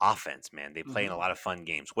offense, man. They play in a lot of fun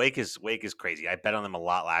games. Wake is crazy. I bet on them a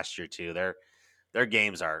lot last year too. Their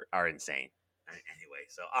games are insane. Anyway,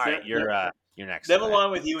 so all right, you're next. Them along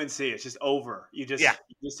with UNC, it's just over. You just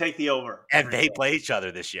take the over. And they play each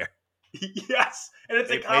other this year. Yes, and it's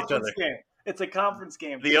a conference game. It's a conference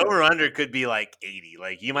game. The over under could be like 80.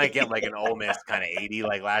 Like you might get like an Ole Miss kind of 80.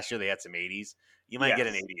 Like last year they had some 80s. You might get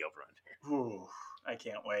an 80 over under. Ooh, I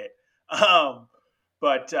can't wait.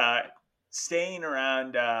 But staying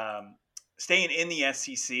around, staying in the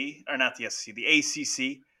SEC, or not the SEC, the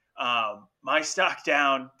ACC. My stock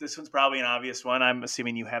down. This one's probably an obvious one. I'm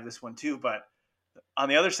assuming you have this one too. But on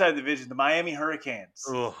the other side of the division, the Miami Hurricanes.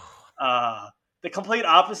 The complete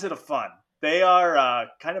opposite of fun. They are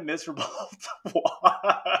kind of miserable to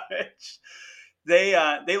watch.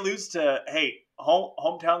 They lose to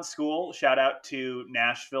hometown school. Shout out to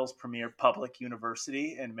Nashville's premier public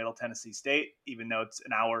university in Middle Tennessee State, even though it's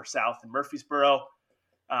an hour south in Murfreesboro.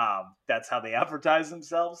 That's how they advertise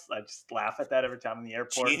themselves. I just laugh at that every time in the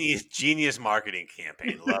airport. Genius marketing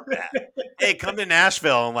campaign. Love that. Hey, come to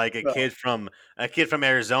Nashville, and like a kid from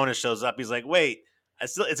Arizona shows up. He's like, wait,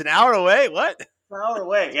 it's an hour away. What? An hour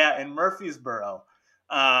away. Yeah, in Murfreesboro.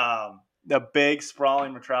 the big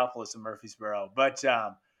sprawling metropolis of Murfreesboro. But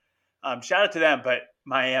shout out to them. But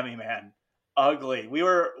Miami, man, ugly. We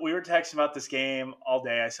were texting about this game all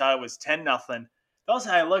day. I saw it was 10-0. Also,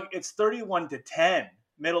 I look, it's 31-10,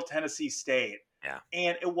 Middle Tennessee State, Yeah.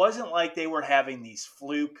 and it wasn't like they were having these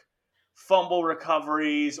fluke fumble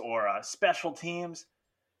recoveries or special teams.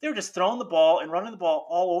 They were just throwing the ball and running the ball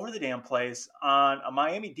all over the damn place on a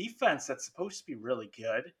Miami defense that's supposed to be really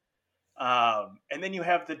good. And then you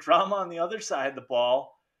have the drama on the other side of the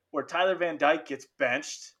ball where Tyler Van Dyke gets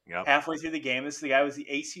benched Yep. halfway through the game. This is the guy who was the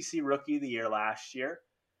ACC Rookie of the Year last year.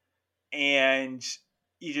 And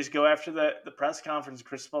you just go after the press conference.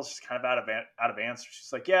 Chris Paul's just kind of out of answers.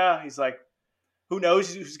 She's like, yeah. He's like, who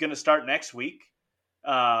knows who's going to start next week?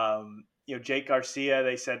 Jake Garcia,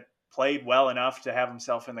 they said, played well enough to have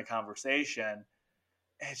himself in the conversation.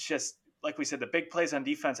 It's just, like we said, the big plays on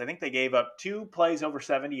defense. I think they gave up 2 plays over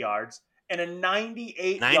 70 yards and a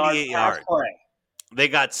 98-yard pass play. They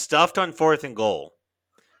got stuffed on 4th and goal.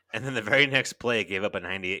 And then the very next play gave up a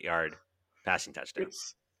 98-yard passing touchdown.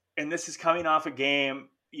 And this is coming off a game.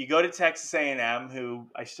 You go to Texas A&M, who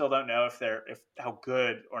I still don't know if how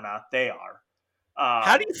good or not they are.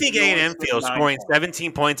 How do you think A&M feels scoring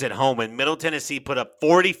 17 points at home when Middle Tennessee put up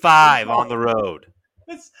 45 on the road?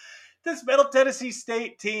 This Middle Tennessee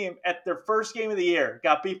State team at their first game of the year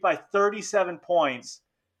got beat by 37 points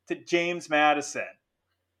to James Madison,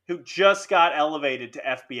 who just got elevated to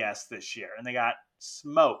FBS this year, and they got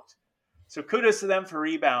smoked. So kudos to them for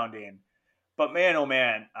rebounding. But man, oh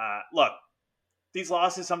man, look, these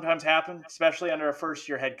losses sometimes happen, especially under a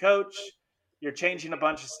first-year head coach. You're changing a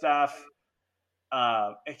bunch of stuff.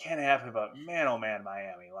 It can happen, but man, oh man,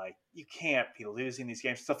 Miami, like, you can't be losing these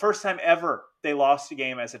games. It's the first time ever they lost a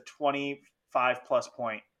game as a 25-plus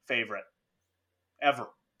point favorite. Ever.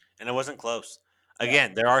 And it wasn't close.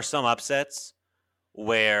 Again, there are some upsets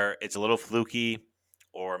where it's a little fluky,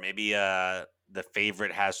 or maybe the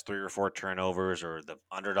favorite has 3 or 4 turnovers, or the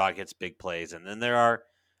underdog hits big plays. And then there are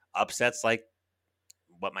upsets like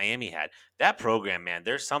what Miami had. That program, man,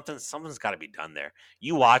 something's got to be done there.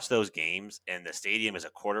 You watch those games and the stadium is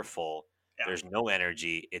a quarter full. Yeah. There's no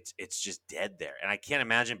energy. It's just dead there. And I can't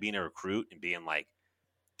imagine being a recruit and being like,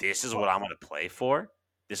 this is what I'm going to play for.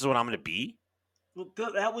 This is what I'm going to be. Well,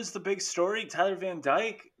 that was the big story. Tyler Van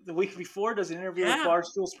Dyke, the week before, does an interview with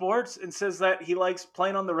Barstool Sports and says that he likes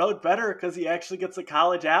playing on the road better because he actually gets a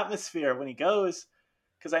college atmosphere when he goes.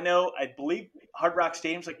 Because I believe Hard Rock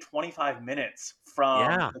Stadium's like 25 minutes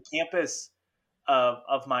from the campus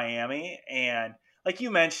of Miami. And like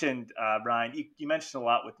you mentioned, Ryan, you mentioned a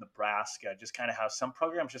lot with Nebraska, just kind of how some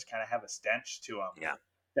programs just kind of have a stench to them. Yeah.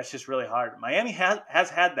 That's just really hard. Miami has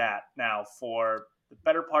had that now for the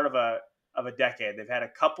better part of a decade. They've had a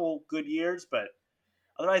couple good years, but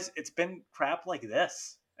otherwise it's been crap like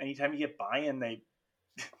this. Anytime you get buy-in, they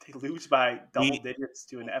lose by double digits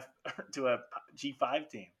to a G5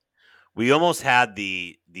 team. We almost had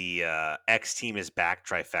the X team is back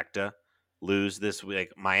trifecta lose this week.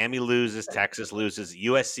 Like, Miami loses, Texas loses,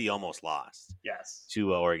 USC almost lost. Yes.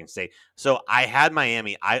 To Oregon State. So I had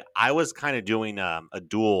Miami. I was kind of doing a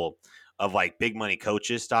duel of like big money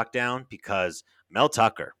coaches stock down because Mel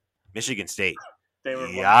Tucker, Michigan State. They were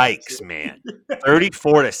yikes, man.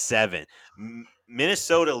 34-7.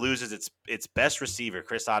 Minnesota loses its best receiver,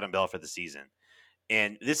 Chris Ottenbell, for the season.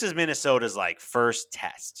 And this is Minnesota's like first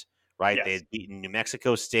test, right? Yes. They had beaten New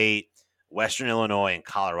Mexico State, Western Illinois, and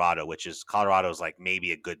Colorado, which is Colorado's like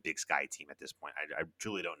maybe a good Big Sky team at this point. I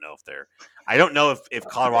truly don't know if they're – I don't know if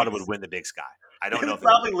Colorado would win the Big Sky. I don't know. They would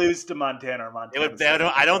probably lose to Montana or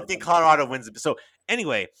Montana. I don't think Colorado wins. So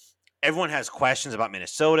anyway, everyone has questions about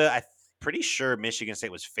Minnesota. I'm pretty sure Michigan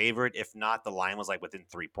State was favored. If not, the line was like within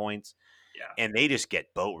 3 points. Yeah. And they just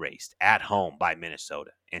get boat raced at home by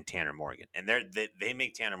Minnesota and Tanner Morgan. And they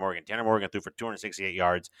make Tanner Morgan. Tanner Morgan threw for 268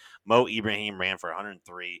 yards. Mo Ibrahim ran for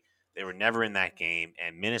 103. They were never in that game.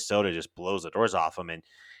 And Minnesota just blows the doors off them. And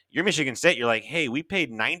you're Michigan State. You're like, hey, we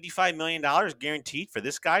paid $95 million guaranteed for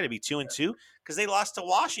this guy to be 2-2 because they lost to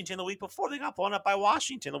Washington the week before. They got blown up by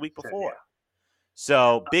Washington the week before. Yeah.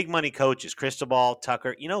 So big money coaches, Cristobal,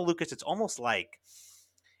 Tucker. You know, Lucas, it's almost like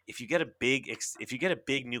if you get a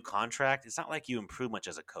big new contract, it's not like you improve much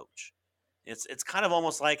as a coach. It's kind of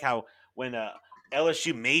almost like how when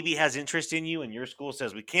LSU maybe has interest in you and your school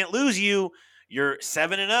says we can't lose you, you're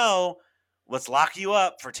 7-0, let's lock you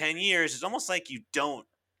up for 10 years. It's almost like you don't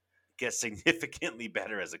get significantly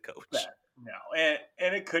better as a coach. No, and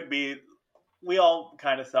it could be. We all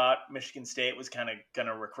kind of thought Michigan State was kind of going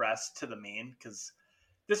to regress to the mean because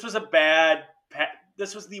this was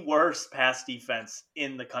this was the worst pass defense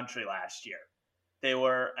in the country last year. They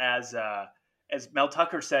were as as Mel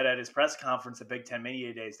Tucker said at his press conference at Big Ten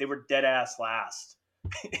Media Days, they were dead ass last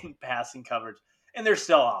in passing coverage, and they're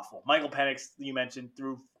still awful. Michael Penix, you mentioned,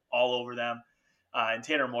 threw all over them, and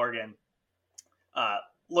Tanner Morgan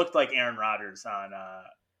looked like Aaron Rodgers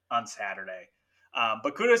on Saturday.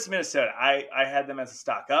 But kudos to Minnesota. I had them as a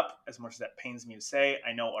stock up, as much as that pains me to say.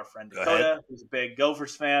 I know our friend Dakota, who's a big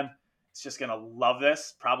Gophers fan, is just going to love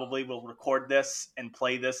this. Probably will record this and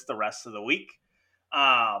play this the rest of the week.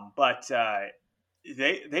 But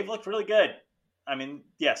they've looked really good. I mean,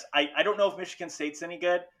 yes, I don't know if Michigan State's any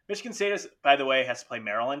good. Michigan State, is, by the way, has to play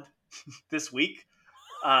Maryland this week.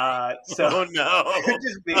 So oh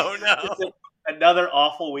no! Another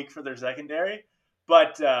awful week for their secondary.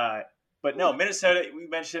 But no, Minnesota, we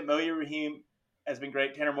mentioned it, Moya Rahim has been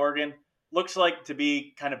great. Tanner Morgan looks like to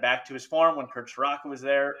be kind of back to his form when Kurt Ciarrocca was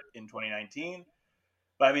there in 2019.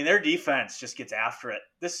 But, I mean, their defense just gets after it.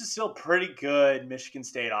 This is still pretty good Michigan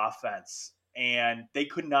State offense, and they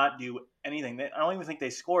could not do anything. I don't even think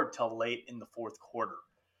they scored till late in the fourth quarter.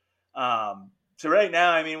 So right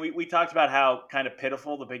now, I mean, we talked about how kind of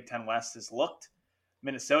pitiful the Big Ten West has looked.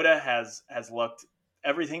 Minnesota has looked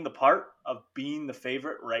everything the part of being the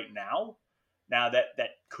favorite right now. Now that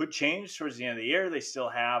could change towards the end of the year. They still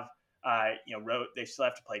have, they still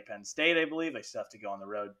have to play Penn State, I believe. They still have to go on the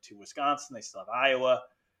road to Wisconsin. They still have Iowa.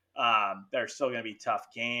 They're still going to be tough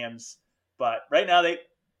games, but right now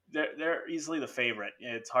they're easily the favorite.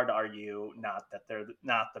 It's hard to argue not that they're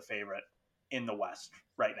not the favorite in the West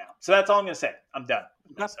right now. So that's all I'm going to say. I'm done.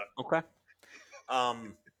 Okay.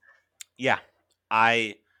 Yeah,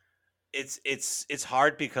 it's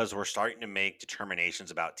hard because we're starting to make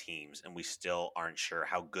determinations about teams, and we still aren't sure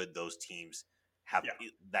how good those teams have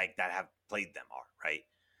have played them are. Right?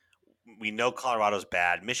 We know Colorado's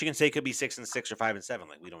bad. Michigan State could be 6-6 or 5-7.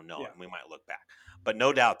 Like, we don't know. Yeah. We might look back, but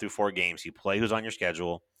no doubt through 4 games, you play who's on your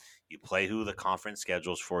schedule. You play who the conference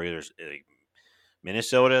schedules for you. There's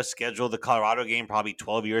Minnesota scheduled the Colorado game probably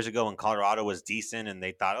 12 years ago when Colorado was decent, and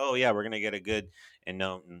they thought, oh yeah, we're gonna get a good. And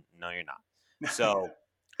no, you're not. So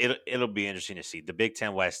it'll be interesting to see. The Big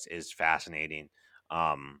Ten West is fascinating.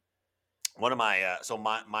 One of my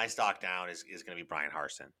my stock down is going to be Brian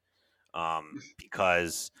Harsin.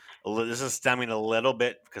 Because this is stemming a little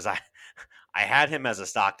bit because I had him as a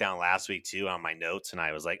stock down last week too on my notes, and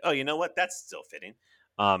I was like, oh, you know what? That's still fitting.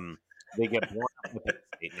 They get blown up,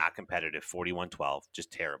 not competitive, 41-12,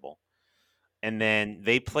 just terrible. And then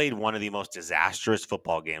they played one of the most disastrous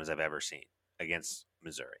football games I've ever seen against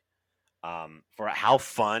Missouri. For how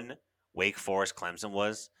fun Wake Forest Clemson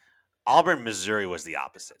was, Auburn Missouri was the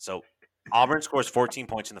opposite. So Auburn scores 14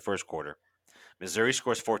 points in the first quarter. Missouri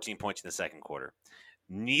scores 14 points in the second quarter.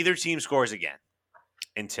 Neither team scores again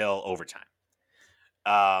until overtime.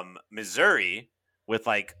 Missouri, with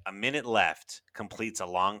like a minute left, completes a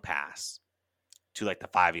long pass to like the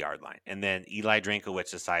 5-yard line. And then Eli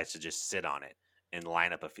Drinkowitz decides to just sit on it and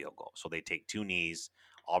line up a field goal. So they take 2 knees.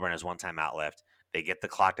 Auburn has 1 timeout left. They get the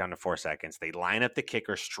clock down to 4 seconds. They line up the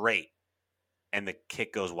kicker straight, and the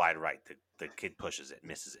kick goes wide right. The kid pushes it,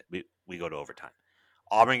 misses it. We go to overtime.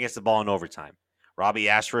 Auburn gets the ball in overtime. Robbie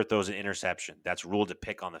Ashford throws an interception. That's ruled a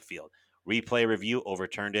pick on the field. Replay review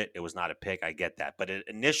overturned it. It was not a pick. I get that. But it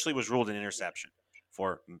initially was ruled an interception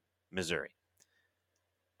for Missouri.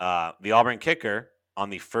 The Auburn kicker on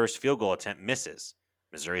the first field goal attempt misses.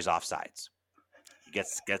 Missouri's offsides. He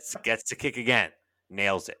gets to kick again.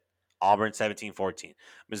 Nails it. Auburn 17-14.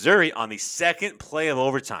 Missouri on the second play of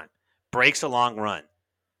overtime breaks a long run.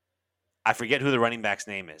 I forget who the running back's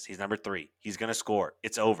name is. He's number 3. He's going to score.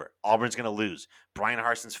 It's over. Auburn's going to lose. Brian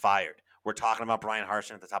Harsin's fired. We're talking about Brian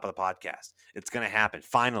Harsin at the top of the podcast. It's going to happen.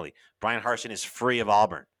 Finally, Brian Harsin is free of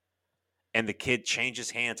Auburn. And the kid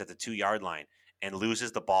changes hands at the 2-yard line and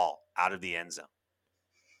loses the ball out of the end zone.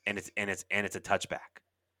 And it's a touchback.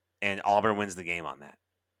 And Auburn wins the game on that.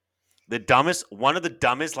 One of the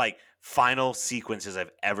dumbest like final sequences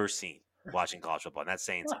I've ever seen watching college football. And that's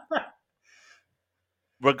saying something.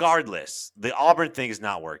 Regardless, the Auburn thing is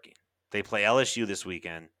not working. They play LSU this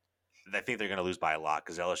weekend. I think they're going to lose by a lot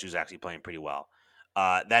because LSU is actually playing pretty well.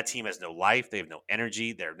 That team has no life. They have no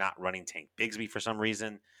energy. They're not running Tank Bigsby for some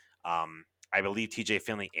reason. I believe TJ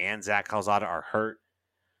Finley and Zach Calzada are hurt.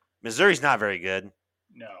 Missouri's not very good.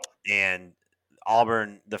 No. And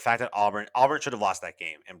Auburn, the fact that Auburn should have lost that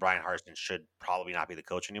game, and Brian Harsin should probably not be the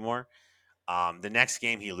coach anymore. The next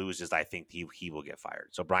game he loses, I think he will get fired.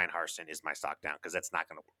 So Brian Harsin is my stock down because that's not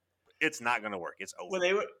going to work. It's not going to work. It's over.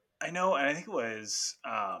 Well, I know, and I think it was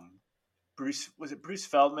Bruce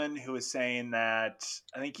Feldman who was saying that.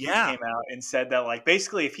 I think he came out and said that like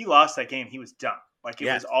basically if he lost that game, he was done. Like it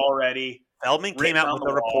Yes. was already Feldman came written out on with the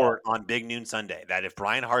a wall. report on Big Noon Sunday that if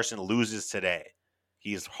Brian Harsin loses today,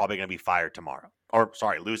 he's probably going to be fired tomorrow. Or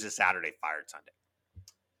sorry, loses Saturday, fired Sunday.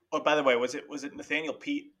 Oh, by the way, was it Nathaniel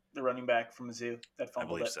Pete, the running back from Mizzou, that I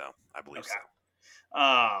fumbled believe it? so. I believe Okay.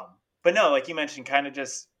 so. But no, like you mentioned, kind of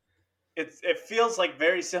just it feels like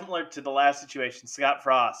very similar to the last situation. Scott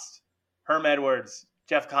Frost, Herm Edwards,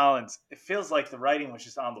 Jeff Collins. It feels like the writing was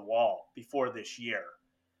just on the wall before this year.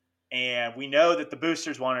 And we know that the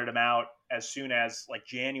boosters wanted him out as soon as like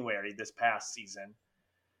January this past season.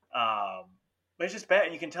 But it's just bad.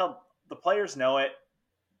 And you can tell the players know it.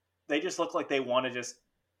 They just look like they want to just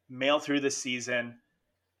mail through the season,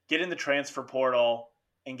 get in the transfer portal,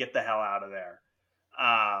 and get the hell out of there.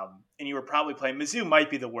 And you were probably playing Mizzou might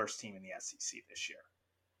be the worst team in the SEC this year,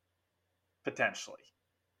 potentially.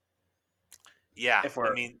 Yeah, If we're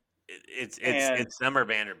I mean, it's and them or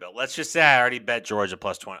Vanderbilt. Let's just say I already bet Georgia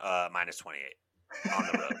plus 20, minus 28 on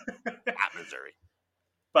the road at Missouri.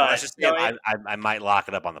 And let's but just say no, I might lock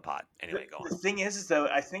it up on the pod. Anyway, go on. the thing is though,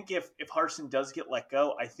 I think if Harsin does get let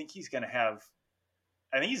go, I think he's going to have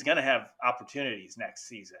opportunities next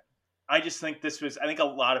season. I just think I think a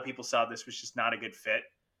lot of people saw this was just not a good fit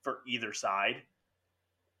for either side.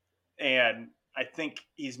 And I think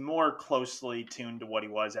he's more closely tuned to what he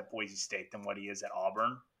was at Boise State than what he is at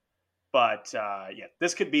Auburn. But yeah,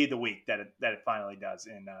 this could be the week that it finally does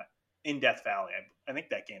in Death Valley. I think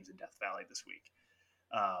that game's in Death Valley this week.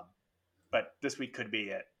 But this week could be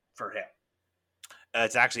it for him.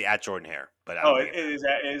 It's actually at Jordan Hare, but I do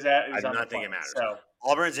not think it matters. So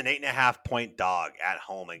Auburn's an 8.5-point dog at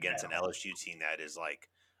home against an LSU team that is like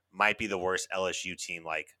might be the worst LSU team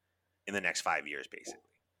like in the next 5 years, basically.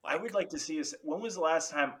 I would like to see is when was the last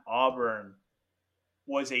time Auburn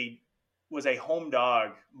was a home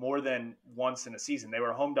dog more than once in a season? They were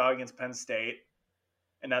a home dog against Penn State,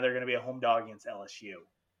 and now they're going to be a home dog against LSU.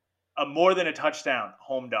 More than a touchdown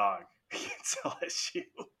home dog against LSU.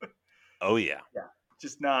 Oh yeah.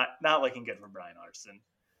 Just not looking good for Brian Harsin.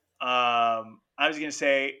 I was going to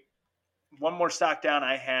say one more stock down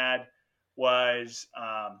I had was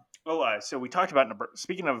so we talked about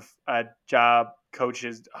speaking of job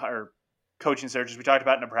coaches or coaching searches. We talked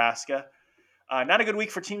about Nebraska. Not a good week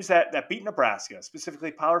for teams that beat Nebraska,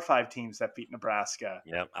 specifically Power 5 teams that beat Nebraska.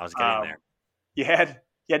 Yep, I was getting there. You had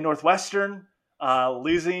Northwestern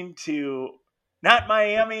losing to not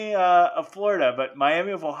Miami of Florida, but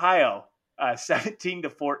Miami of Ohio,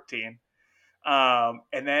 17-14.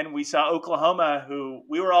 And then we saw Oklahoma, who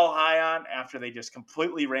we were all high on after they just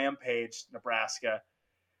completely rampaged Nebraska.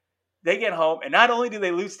 They get home, and not only do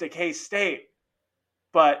they lose to K-State,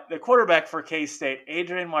 but the quarterback for K-State,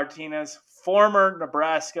 Adrian Martinez, former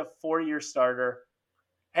Nebraska 4-year starter,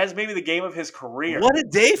 has maybe the game of his career. What a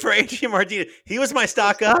day for Adrian Martinez. He was my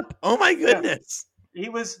stock up. Oh, my goodness. Yeah. He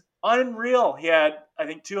was unreal. He had, I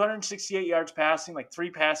think, 268 yards passing, like 3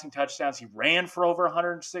 passing touchdowns. He ran for over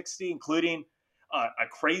 160, including a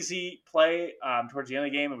crazy play towards the end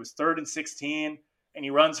of the game. It was 3rd and 16, and he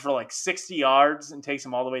runs for like 60 yards and takes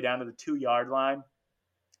him all the way down to the 2-yard line.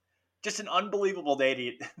 Just an unbelievable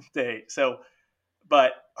day. So,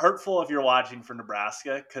 but hurtful if you're watching for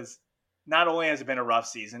Nebraska, because not only has it been a rough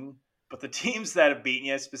season, but the teams that have beaten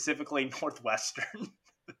you, specifically Northwestern,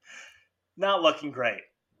 not looking great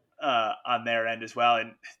on their end as well.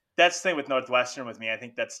 And that's the thing with Northwestern with me. I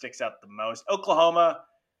think that sticks out the most. Oklahoma,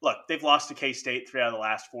 look, they've lost to K-State 3 out of the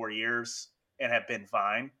last 4 years and have been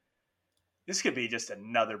fine. This could be just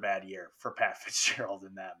another bad year for Pat Fitzgerald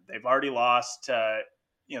and them. They've already lost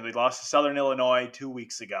they lost to Southern Illinois 2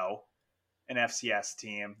 weeks ago, an FCS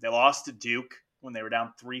team. They lost to Duke when they were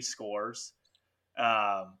down 3 scores.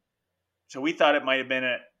 So we thought it might have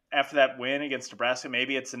been after that win against Nebraska,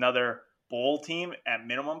 maybe it's another bowl team at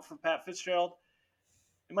minimum for Pat Fitzgerald.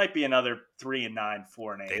 It might be another 3-9,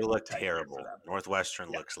 4-8. They look terrible. Northwestern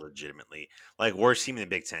looks legitimately like worst team in the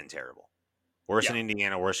Big Ten. Terrible. Worse than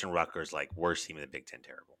Indiana, worse than Rutgers, like worst team in the Big Ten.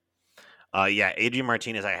 Terrible. Adrian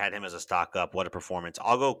Martinez, I had him as a stock up. What a performance.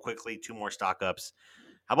 I'll go quickly. 2 more stock ups.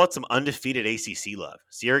 How about some undefeated ACC love?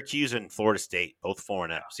 Syracuse and Florida State, both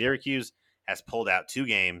 4-0. Syracuse has pulled out 2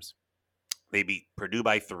 games. They beat Purdue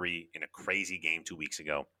by 3 in a crazy game 2 weeks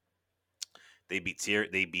ago. They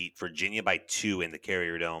beat Virginia by 2 in the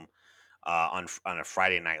Carrier Dome on a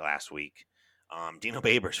Friday night last week. Dino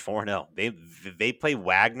Babers 4-0. They play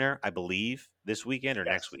Wagner, I believe, this weekend or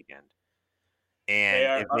next weekend.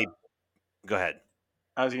 And go ahead.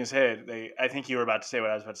 I was going to say I think you were about to say what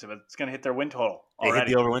I was about to say, but it's going to hit their win total already. They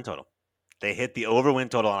hit the over win total. They hit the over win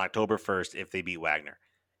total on October 1st if they beat Wagner,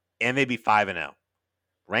 and they beat 5-0.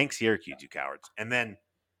 Rank Syracuse, you cowards. And then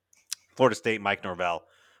Florida State, Mike Norvell,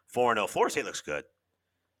 4-0. Florida State looks good.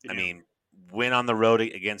 They I do. mean, win on the road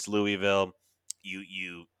against Louisville.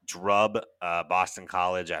 You drub Boston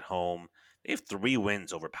College at home. They have 3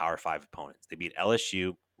 wins over Power 5 opponents. They beat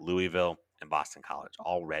LSU, Louisville, and Boston College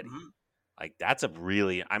already. Mhm. Like that's a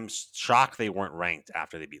really I'm shocked they weren't ranked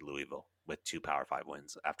after they beat Louisville with 2 Power 5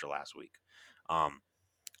 wins after last week.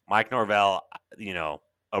 Mike Norvell,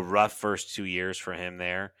 a rough first 2 years for him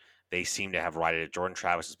there. They seem to have righted it. Jordan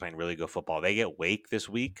Travis is playing really good football. They get Wake this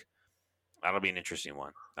week. That'll be an interesting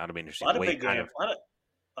one. That'll be A interesting. lot of Wake big kind games. of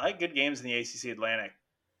A lot of good games in the ACC Atlantic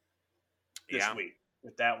this yeah. week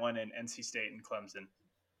with that one and NC State and Clemson.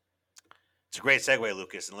 It's a great segue,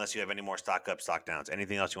 Lucas. Unless you have any more stock up, stock downs.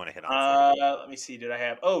 Anything else you want to hit on before? Let me see. Did I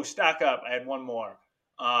have? Oh, stock up. I had one more.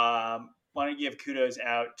 Want to give kudos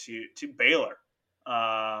out to Baylor.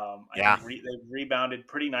 I Yeah, think they've rebounded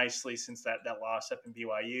pretty nicely since that loss up in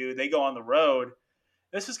BYU. They go on the road.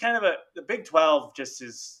 This is kind of the Big 12. Just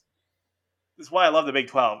is. This is why I love the Big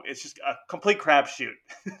 12. It's just a complete crapshoot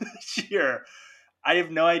this year. I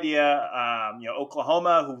have no idea.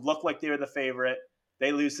 Oklahoma, who looked like they were the favorite,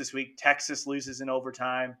 they lose this week. Texas loses in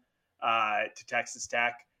overtime to Texas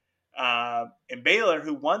Tech. And Baylor,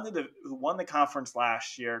 who won the conference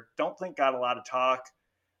last year, don't think got a lot of talk.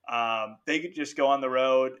 They could just go on the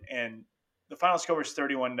road, and the final score was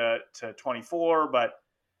 31 to 24. But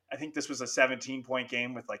I think this was a 17-point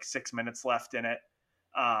game with like 6 minutes left in it.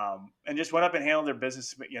 And just went up and handled their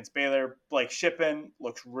business against Baylor. Blake Shippen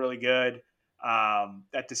looks really good.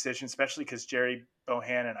 That decision, especially because Jerry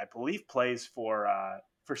Bohannon, I believe, plays for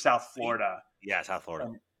South Florida. yeah, South Florida.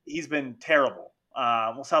 And he's been terrible.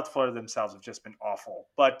 South Florida themselves have just been awful.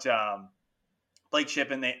 But Blake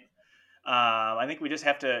Shippen, I think we just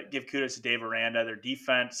have to give kudos to Dave Aranda. Their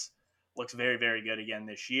defense looks very, very good again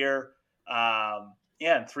this year. And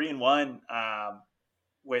 3-1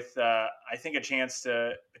 with I think a chance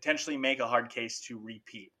to potentially make a hard case to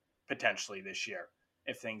repeat potentially this year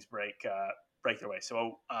if things break their way.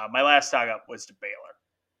 So my last stock up was to Baylor.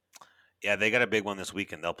 Yeah, they got a big one this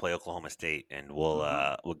weekend. They'll play Oklahoma State, and we'll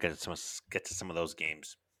get to some of those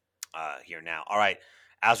games here now. All right,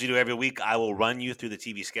 as we do every week, I will run you through the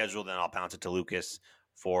TV schedule, then I'll bounce it to Lucas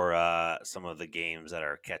for some of the games that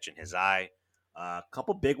are catching his eye. A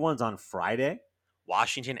couple big ones on Friday.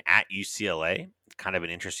 Washington at UCLA, kind of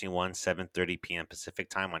an interesting one. 7:30 p.m.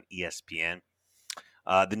 Pacific time on ESPN.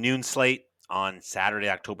 The noon slate on Saturday,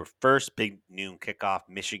 October 1st, big noon kickoff.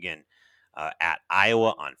 Michigan at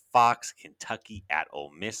Iowa on Fox, Kentucky at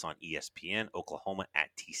Ole Miss on ESPN, Oklahoma at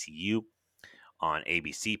TCU on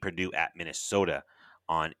ABC, Purdue at Minnesota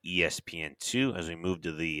on ESPN2. As we move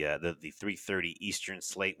to the 3:30 Eastern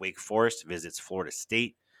slate, Wake Forest visits Florida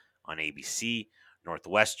State on ABC.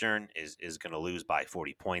 Northwestern is going to lose by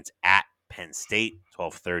 40 points at Penn State,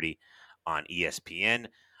 12:30 on ESPN.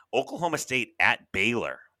 Oklahoma State at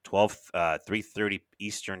Baylor, 3:30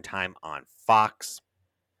 Eastern time on Fox.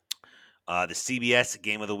 The CBS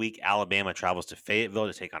game of the week, Alabama travels to Fayetteville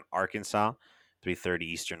to take on Arkansas, 3:30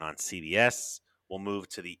 Eastern on CBS. We'll move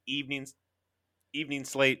to the evening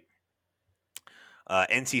slate.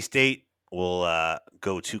 NC State will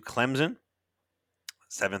go to Clemson,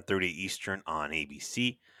 7:30 Eastern on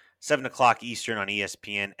ABC. 7 o'clock Eastern on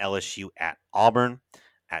ESPN, LSU at Auburn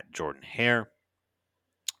at Jordan Hare.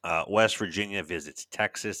 West Virginia visits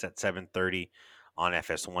Texas at 7:30 on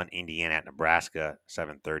FS1. Indiana at Nebraska,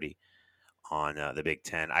 7:30 on the Big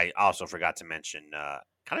Ten. I also forgot to mention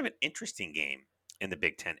kind of an interesting game in the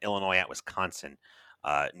Big Ten. Illinois at Wisconsin,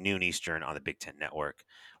 noon Eastern on the Big Ten Network.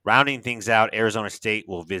 Rounding things out, Arizona State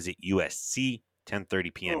will visit USC,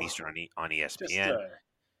 10:30 p.m. Eastern on ESPN.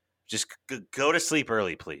 Just go to sleep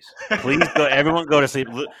early, please. Please go. Everyone go to sleep.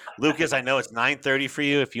 Lucas, I know it's 9:30 for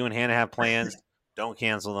you. If you and Hannah have plans, don't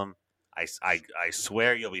cancel them. I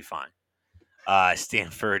swear you'll be fine.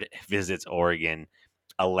 Stanford visits Oregon,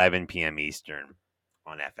 11 p.m. Eastern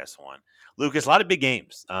on FS1. Lucas, a lot of big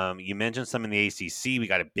games. You mentioned some in the ACC. We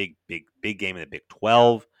got a big game in the Big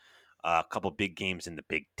 12. A couple big games in the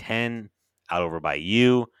Big 10 out over by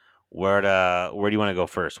you. Where do you want to go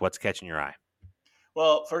first? What's catching your eye?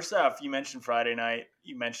 Well, first off, you mentioned Friday night.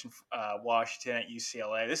 You mentioned Washington at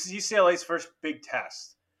UCLA. This is UCLA's first big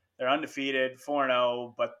test. They're undefeated,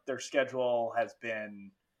 4-0, but their schedule has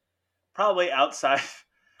been probably outside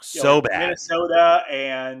Bad. Minnesota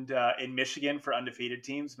and in Michigan for undefeated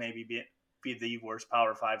teams. Maybe be the worst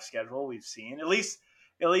Power 5 schedule we've seen. At least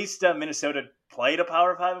Minnesota played a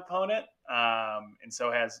Power 5 opponent, and so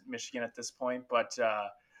has Michigan at this point. But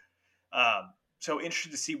so interested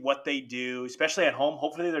to see what they do, especially at home.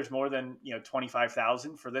 Hopefully there's more than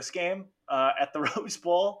 25,000 for this game at the Rose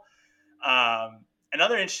Bowl.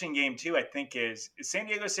 Another interesting game too, I think, is San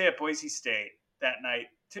Diego State at Boise State that night.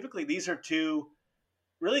 Typically, these are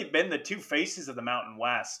really been the two faces of the Mountain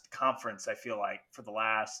West Conference, I feel like, for the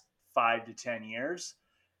last 5 to 10 years.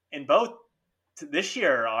 And both this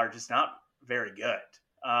year are just not very good.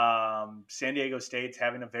 San Diego State's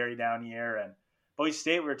having a very down year, and Boise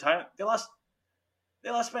State, we were talking, they lost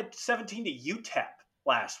by 17 to UTEP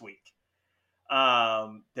last week.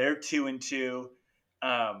 They're 2-2.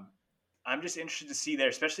 I'm just interested to see there,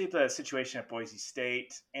 especially the situation at Boise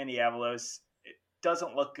State. Andy Avalos, it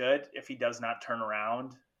doesn't look good if he does not turn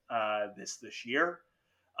around this year.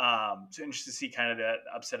 So interested to see kind of the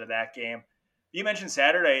upset of that game. You mentioned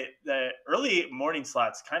Saturday, the early morning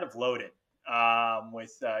slots kind of loaded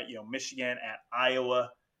with Michigan at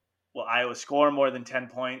Iowa. Will Iowa score more than 10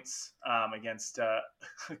 points against a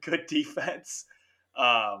good defense?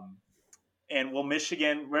 And will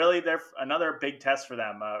Michigan really? They're another big test for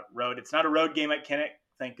them. Road. It's not a road game at Kinnick,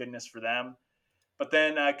 thank goodness for them. But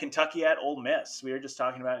then Kentucky at Ole Miss. We were just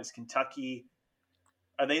talking about, is Kentucky,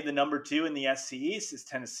 are they the number 2 in the SC East? Is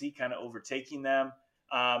Tennessee kind of overtaking them?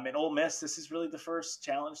 And Ole Miss, this is really the first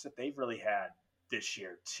challenge that they've really had this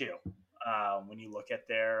year too. When you look at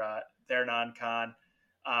their non-con,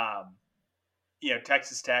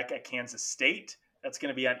 Texas Tech at Kansas State, that's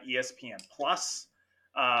going to be on ESPN Plus.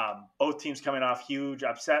 Both teams coming off huge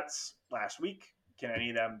upsets last week. Can any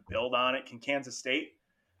of them build on it? Can Kansas State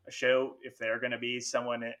show if they're going to be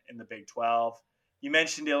someone in the Big 12? You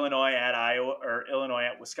mentioned Illinois at Iowa or Illinois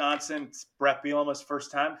at Wisconsin. It's Brett Bielema's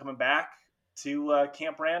first time coming back to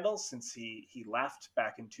Camp Randall since he left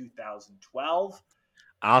back in 2012.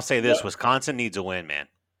 I'll say this: Wisconsin needs a win, man.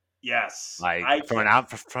 Yes, from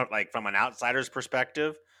an outsider's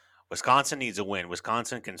perspective, Wisconsin needs a win.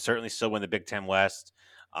 Wisconsin can certainly still win the Big Ten West.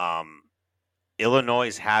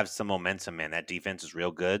 Illinois has some momentum, man. That defense is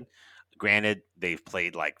real good. Granted, they've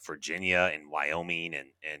played like Virginia and Wyoming and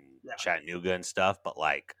Chattanooga and stuff, but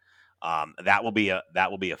that will be a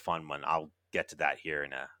fun one. I'll get to that here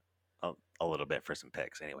in a little bit for some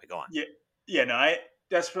picks. Anyway, go on. No, I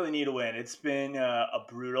desperately need a win. It's been a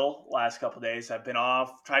brutal last couple of days. I've been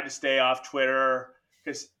tried to stay off Twitter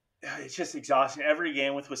because it's just exhausting. Every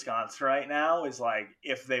game with Wisconsin right now is like,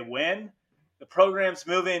 if they win, the program's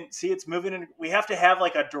moving. See, it's moving. And we have to have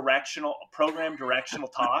like a program directional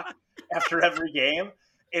talk after every game.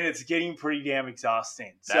 And it's getting pretty damn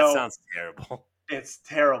exhausting. That sounds terrible. It's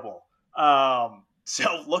terrible.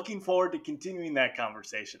 So looking forward to continuing that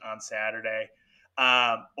conversation on Saturday.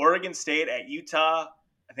 Oregon State at Utah.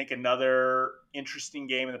 I think another interesting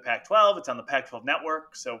game in the Pac-12. It's on the Pac-12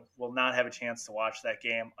 network, so we'll not have a chance to watch that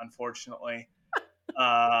game, unfortunately.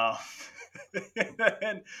 And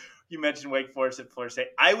you mentioned Wake Forest at Florida State.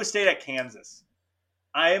 Iowa State at Kansas.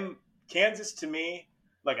 Kansas to me,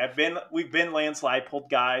 like we've been Lance Leipold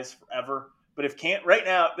guys forever, but right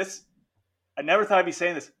now, I never thought I'd be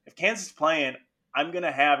saying this. If Kansas is playing, I'm going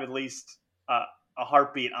to have at least a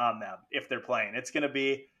heartbeat on them if they're playing. It's going to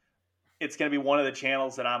be one of the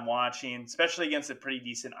channels that I'm watching, especially against a pretty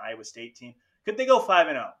decent Iowa State team. Could they go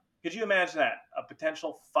 5-0? Could you imagine that? A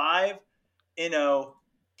potential 5-0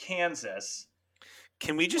 Kansas.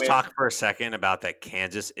 Can we just talk for a second about that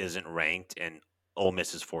Kansas isn't ranked and Ole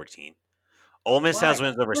Miss is 14? Ole Miss has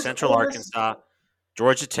wins over Central Arkansas,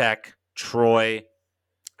 Georgia Tech, Troy,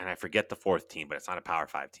 and I forget the fourth team, but it's not a Power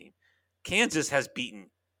 5 team. Kansas has beaten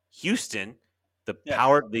Houston,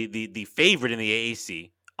 the favorite in the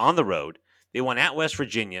AAC, on the road. They won at West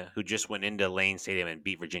Virginia, who just went into Lane Stadium and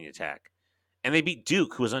beat Virginia Tech. And they beat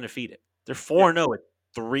Duke, who was undefeated. They're 4-0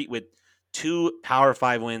 with 2 Power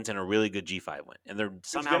 5 wins and a really good G5 win. And they're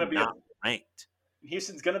somehow not ranked.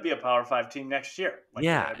 Houston's going to be a Power 5 team next year.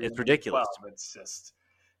 It's ridiculous. It's just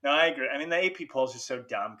 – no, I agree. I mean, the AP polls are so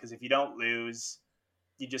dumb because if you don't lose,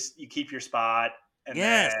 you keep your spot. And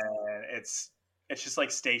then it's just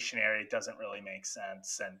like stationary. It doesn't really make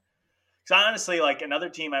sense. And because honestly, like another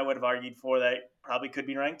team I would have argued for that probably could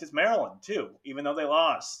be ranked is Maryland too, even though they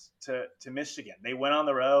lost to Michigan. They went on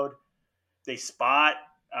the road. They spot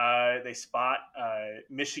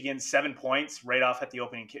Michigan 7 points right off at the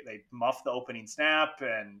opening. They muff the opening snap,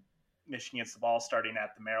 and Michigan gets the ball starting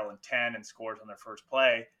at the Maryland 10 and scores on their first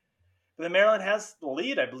play. But then Maryland has the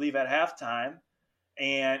lead, I believe, at halftime,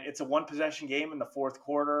 and it's a one-possession game in the fourth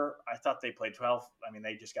quarter. I thought they played 12. I mean,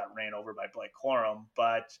 they just got ran over by Blake Corum,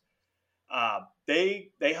 but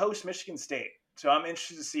they host Michigan State. So I'm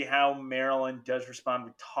interested to see how Maryland does respond.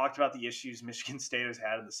 We talked about the issues Michigan State has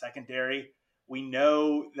had in the secondary. We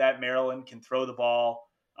know that Maryland can throw the ball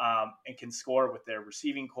and can score with their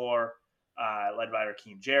receiving core, led by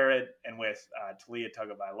Raheem Jarrett and with Talia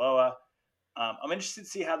Tagovailoa. I'm interested to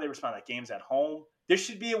see how they respond. That game's at home. this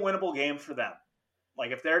should be a winnable game for them.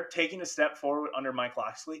 Like if they're taking a step forward under Mike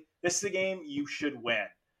Locksley, this is a game you should win.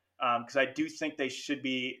 Because I do think they should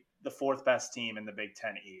be the fourth best team in the Big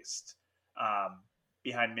Ten East,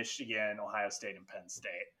 behind Michigan, Ohio State, and Penn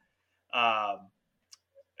State.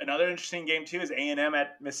 Another interesting game too is A&M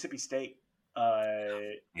at Mississippi State.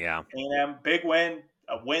 A&M, big win,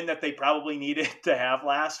 a win that they probably needed to have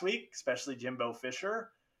last week, especially Jimbo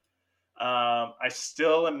Fisher. I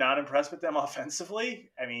still am not impressed with them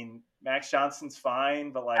offensively. I mean, Max Johnson's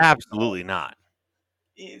fine, but like absolutely not.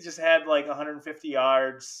 He just had like 150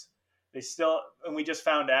 yards. They still, and we just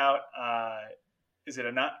found out, is it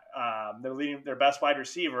a not? They're leading their best wide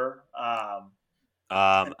receiver.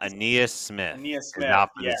 Aeneas Smith. Is going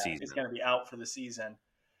to be out for the season.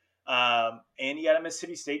 And you got a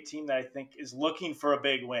Mississippi State team that I think is looking for a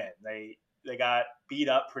big win. They got beat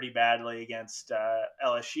up pretty badly against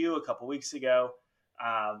LSU a couple weeks ago,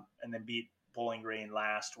 and then beat Bowling Green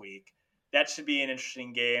last week. That should be an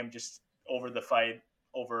interesting game, just over the fight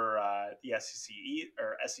over the SEC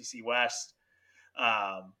or SEC West.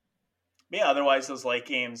 Otherwise those late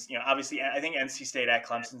games, obviously I think NC State at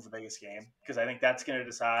Clemson is the biggest game because I think that's going to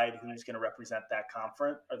decide who's going to represent that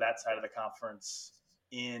conference or that side of the conference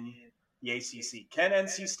in the ACC. Can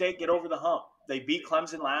NC State get over the hump? They beat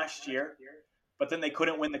Clemson last year, but then they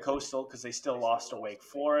couldn't win the Coastal because they still lost to Wake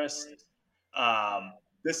Forest.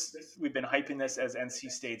 We've been hyping this as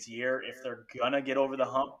NC State's year. If they're gonna get over the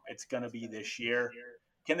hump, it's gonna be this year.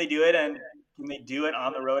 Can they do it? And can they do it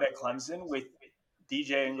on the road at Clemson with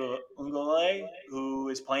DJ Ungole, who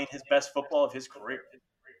is playing his best football of his career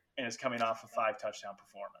and is coming off a 5-touchdown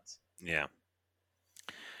performance? Yeah.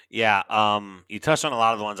 You touched on a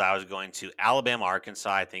lot of the ones I was going to. Alabama,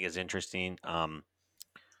 Arkansas, I think is interesting.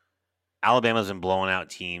 Alabama's been blowing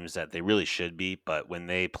out teams that they really should be, but when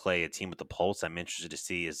they play a team with the pulse, I'm interested to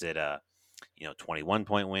see, is it a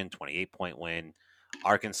 21-point win, 28-point win?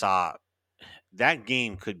 Arkansas, that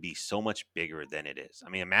game could be so much bigger than it is. I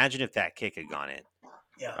mean, imagine if that kick had gone in,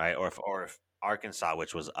 right? Or if Arkansas,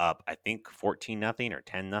 which was up, I think 14-0 or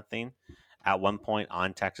 10-0 at one point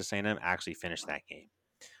on Texas A&M, actually finished that game,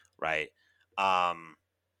 right?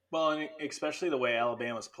 Well, and especially the way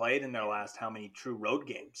Alabama's played in their last how many true road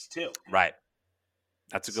games, too. Right.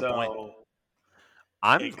 That's a good point.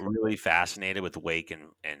 I'm really fascinated with Wake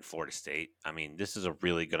and Florida State. I mean, this is a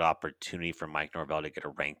really good opportunity for Mike Norvell to get a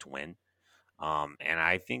ranked win. And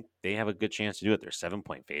I think they have a good chance to do it. They're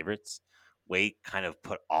 7-point favorites. Wake kind of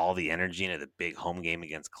put all the energy into the big home game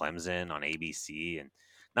against Clemson on ABC. And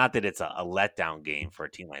not that it's a letdown game for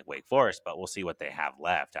a team like Wake Forest, but we'll see what they have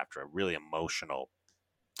left after a really emotional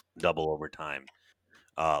double overtime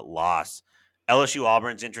loss. LSU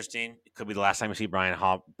Auburn's interesting. It could be the last time we see Brian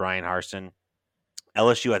Harsin.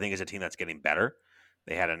 LSU, I think, is a team that's getting better.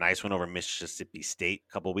 They had a nice win over Mississippi State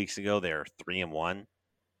a couple weeks ago. They're 3-1,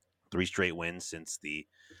 3 straight wins since the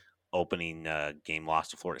opening game loss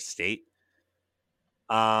to Florida State.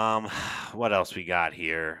 What else we got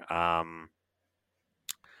here?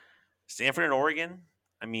 Stanford and Oregon.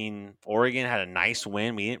 I mean, Oregon had a nice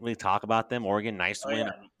win. We didn't really talk about them. Oregon, nice win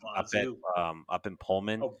up in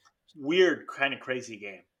Pullman. Weird, kind of crazy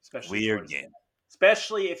game. Especially weird game.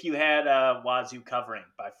 Especially if you had Wazoo covering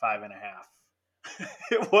by 5.5.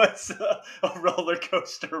 It was a roller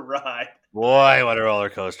coaster ride. Boy, what a roller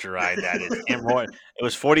coaster ride that is. It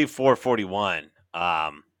was 44-41.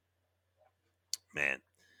 Man.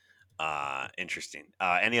 Interesting.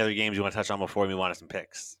 Any other games you want to touch on before we move on to some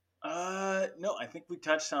picks? No, I think we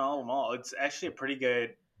touched on all of them all. It's actually a very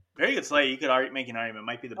good slate. You could make an argument. It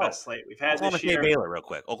might be the best slate we've had Oklahoma this year. State Baylor, real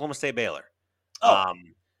quick. Oklahoma State Baylor. Oh.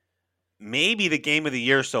 Maybe the game of the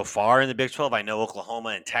year so far in the Big 12. I know Oklahoma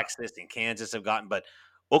and Texas and Kansas have gotten, but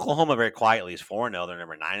Oklahoma very quietly is 4-0. They're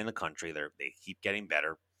number 9 in the country. They keep getting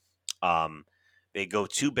better. They go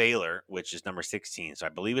to Baylor, which is number 16. So I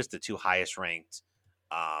believe it's the 2 highest ranked.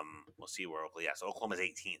 We'll see where so Oklahoma's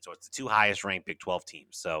 18. So it's the 2 highest ranked Big 12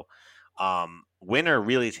 teams. So winner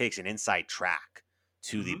really takes an inside track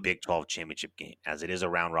to the Big 12 championship game, as it is a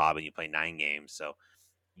round robin. You play 9 games. So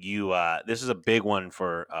this is a big one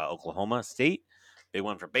for Oklahoma State, big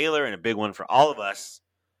one for Baylor, and a big one for all of us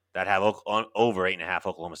that have over 8.5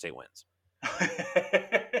 Oklahoma State wins.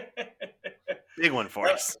 Big one for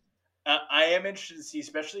us. I am interested to see,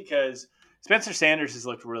 especially because Spencer Sanders has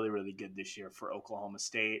looked really, really good this year for Oklahoma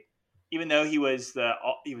State. Even though he was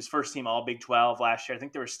first team All Big 12 last year, I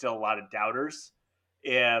think there were still a lot of doubters.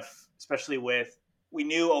 We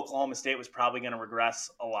knew Oklahoma State was probably going to regress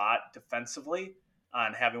a lot defensively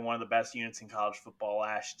on having one of the best units in college football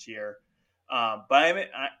last year. But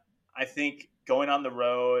I think going on the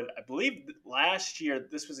road. I believe last year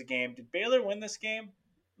this was a game. Did Baylor win this game?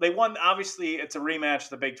 They won. Obviously, it's a rematch of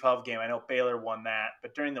the Big 12 game. I know Baylor won that,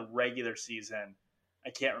 but during the regular season, I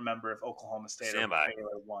can't remember if Oklahoma State or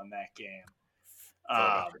Baylor won that game.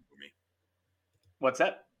 Filibuster for me. What's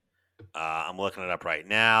that? I'm looking it up right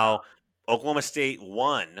now. Oklahoma State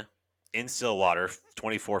won in Stillwater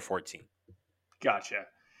 24-14. Gotcha.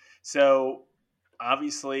 So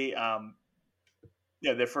obviously,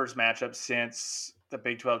 their first matchup since the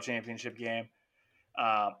Big 12 championship game.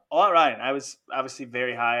 All right, Ryan, I was obviously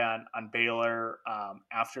very high on Baylor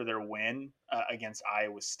after their win against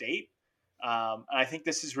Iowa State. And I think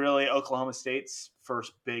this is really Oklahoma State's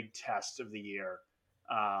first big test of the year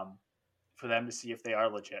for them to see if they are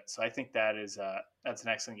legit. So I think that's an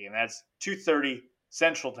excellent game. That's 2:30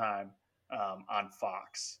 Central Time on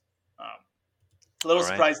Fox. A little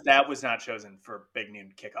surprised that was not chosen for big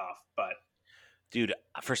noon kickoff, but dude,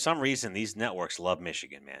 for some reason these networks love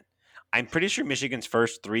Michigan, man. I'm pretty sure Michigan's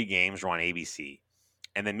first 3 games were on ABC,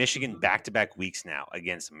 and then Michigan back-to-back weeks now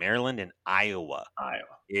against Maryland and Iowa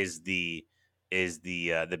is the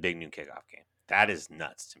big noon kickoff game. That is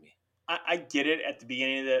nuts to me. I get it at the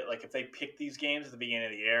beginning of the, like if they pick these games at the beginning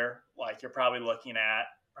of the year, like you're probably looking at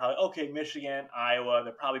okay, Michigan, Iowa,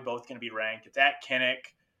 they're probably both going to be ranked. It's at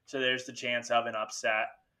Kinnick, so there's the chance of an upset.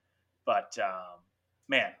 But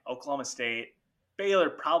man, Oklahoma State, Baylor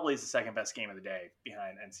probably is the second best game of the day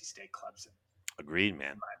behind NC State Clemson. Agreed,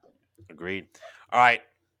 man. Agreed. All right,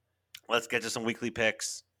 let's get to some weekly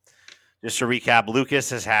picks. Just to recap, Lucas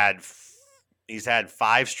has had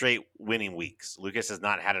 5 straight winning weeks. Lucas has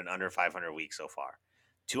not had an under 500 week so far.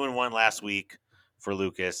 2-1 last week for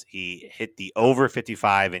Lucas. He hit the over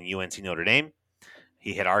 55 in UNC Notre Dame.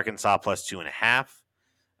 He hit Arkansas plus 2.5.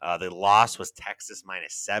 The loss was Texas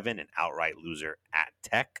 -7, an outright loser at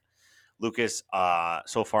Tech. Lucas,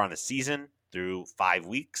 so far on the season through 5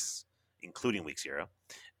 weeks, including week 0,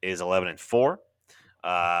 is 11-4.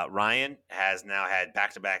 Ryan has now had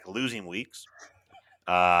back-to-back losing weeks.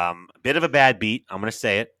 A bit of a bad beat, I'm going to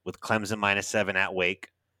say it, with Clemson -7 at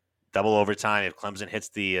Wake. Double overtime. If Clemson hits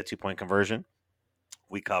the 2-point conversion,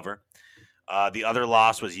 we cover. The other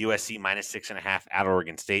loss was USC -6.5 at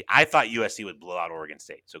Oregon State. I thought USC would blow out Oregon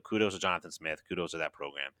State. So kudos to Jonathan Smith. Kudos to that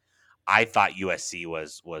program. I thought USC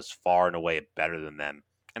was far and away better than them,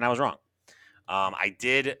 and I was wrong. I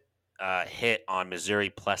did hit on Missouri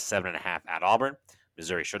plus 7.5 at Auburn.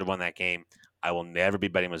 Missouri should have won that game. I will never be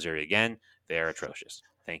betting Missouri again. They are atrocious.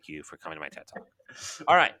 Thank you for coming to my TED Talk.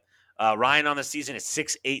 All right. Ryan on the season is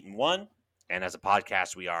 6-8-1, and as a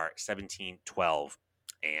podcast, we are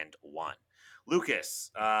 17-12-1.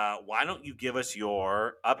 Lucas, why don't you give us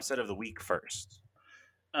your upset of the week first?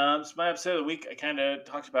 So my upset of the week, I kind of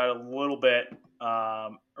talked about it a little bit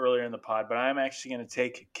earlier in the pod, but I'm actually going to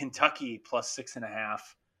take Kentucky plus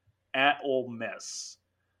 6.5 at Ole Miss.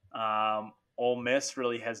 Ole Miss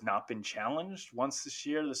really has not been challenged once this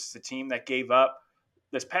year. This is a team that gave up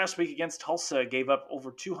this past week against Tulsa, gave up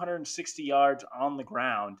over 260 yards on the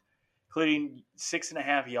ground, including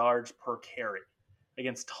 6.5 yards per carry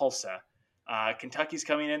against Tulsa. Kentucky's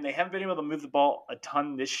coming in. They haven't been able to move the ball a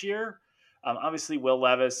ton this year. Obviously, Will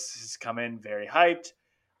Levis has come in very hyped,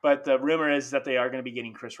 but the rumor is that they are going to be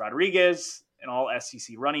getting Chris Rodriguez, an all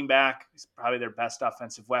SEC running back. He's probably their best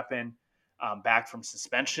offensive weapon back from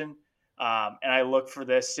suspension. And I look for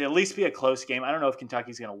this to at least be a close game. I don't know if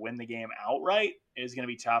Kentucky's going to win the game outright. It is going to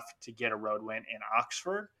be tough to get a road win in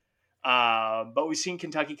Oxford. But we've seen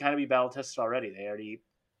Kentucky kind of be battle tested already. They already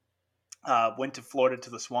went to Florida to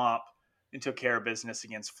the Swamp and took care of business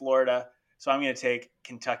against Florida. So I'm going to take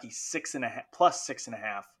Kentucky 6.5 plus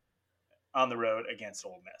 6.5 on the road against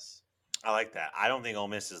Ole Miss. I like that. I don't think Ole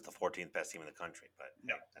Miss is the 14th best team in the country, but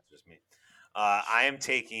no, that's just me. I am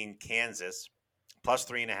taking Kansas plus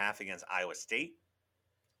 3.5 against Iowa State.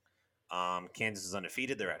 Kansas is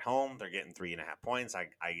undefeated. They're at home. They're getting 3.5 points. I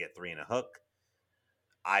get 3 and a hook.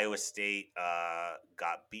 Iowa State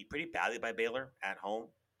got beat pretty badly by Baylor at home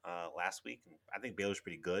last week. I think Baylor's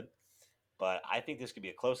pretty good, but I think this could be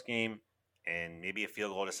a close game, and maybe a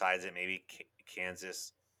field goal decides it. Maybe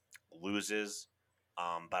Kansas loses,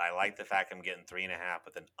 but I like the fact I'm getting 3.5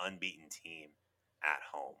 with an unbeaten team at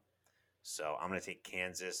home. So I'm going to take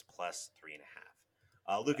Kansas plus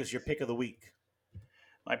 3.5. Lucas, your pick of the week.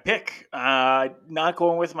 My pick, not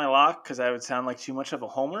going with my lock because I would sound like too much of a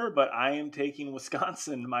homer, but I am taking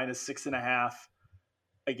Wisconsin minus 6.5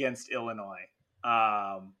 against Illinois.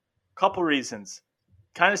 Couple reasons.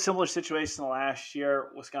 Kind of similar situation last year.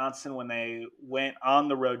 Wisconsin, when they went on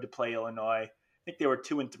the road to play Illinois, I think they were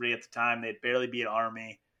 2-3 at the time. They'd barely beat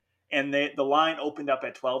Army. and the line opened up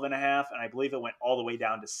at 12.5, and I believe it went all the way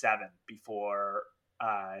down to 7 before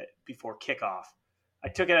kickoff. I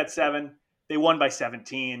took it at 7. They won by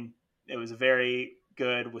 17. It was a very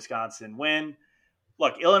good Wisconsin win.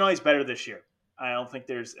 Look, Illinois is better this year. I don't think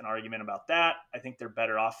there's an argument about that. I think they're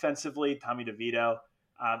better offensively. Tommy DeVito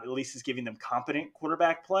at least is giving them competent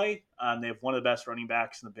quarterback play. They have one of the best running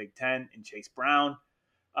backs in the Big Ten in Chase Brown.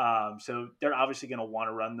 So they're obviously going to want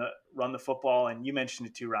to run the football. And you mentioned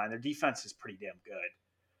it too, Ryan. Their defense is pretty damn good.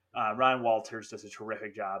 Ryan Walters does a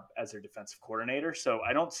terrific job as their defensive coordinator. So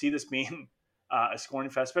I don't see this being a scoring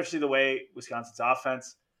fest, especially the way Wisconsin's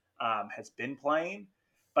offense has been playing.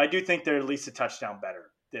 But I do think they're at least a touchdown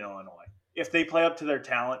better than Illinois. If they play up to their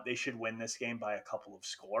talent, they should win this game by a couple of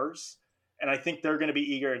scores. And I think they're going to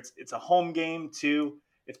be eager. It's a home game, too.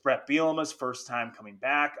 It's Brett Bielema's first time coming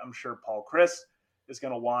back. I'm sure Paul Chryst is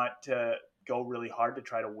going to want to go really hard to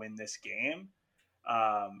try to win this game.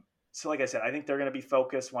 So like I said, I think they're going to be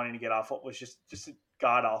focused, wanting to get off what was just a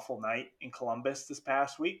god-awful night in Columbus this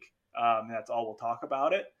past week. That's all we'll talk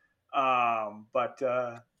about it. But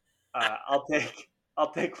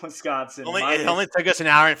I'll take Wisconsin. It only took us an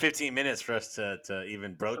hour and 15 minutes for us to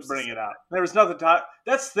even broach bring it up. There was nothing to talk.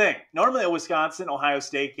 That's the thing. Normally a Wisconsin Ohio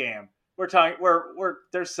State game, we're talking.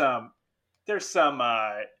 There's some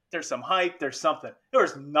hype. There's something. There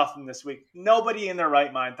was nothing this week. Nobody in their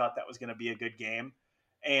right mind thought that was going to be a good game,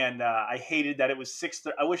 and I hated that it was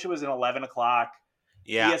 6:30. I wish it was an 11 o'clock.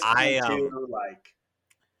 Yeah, ESPN2,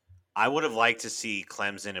 I would have liked to see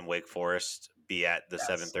Clemson and Wake Forest be at the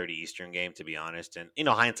 7:30 Eastern game, to be honest. And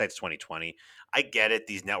hindsight's 2020. I get it.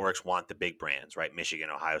 These networks want the big brands, right? Michigan,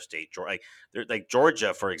 Ohio State, like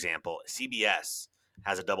Georgia, for example. CBS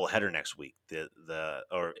has a doubleheader next week. On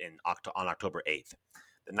October 8th.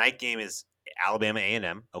 The night game is Alabama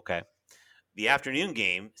A&M. Okay. The afternoon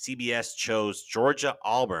game, CBS chose Georgia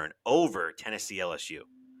Auburn over Tennessee LSU,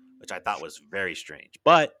 which I thought was very strange.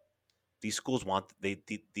 But these schools want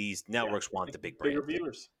these networks want the big brands, bigger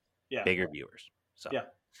viewers. Yeah, bigger viewers. So, yeah.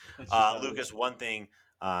 Lucas, one thing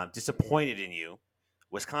disappointed in you.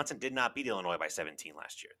 Wisconsin did not beat Illinois by 17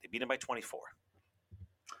 last year. They beat them by 24.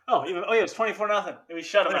 Oh, it was 24-0. It was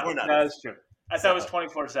shut them out. That's true. I thought it was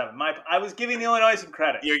 24-7. I was giving Illinois some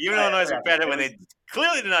credit. You're giving Illinois some credit when they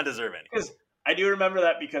clearly did not deserve any. Because I do remember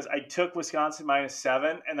that because I took Wisconsin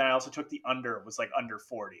 -7, and then I also took the under. It was like under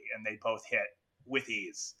 40, and they both hit with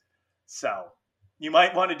ease. So you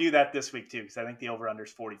might want to do that this week, too, because I think the over-under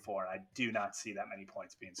is 44, and I do not see that many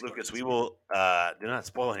points being scored. Lucas, we will do not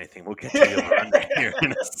spoil anything. We'll get to the over-under here.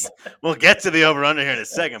 We'll get to the over-under here in a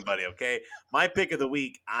second, buddy, okay? My pick of the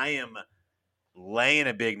week, I am laying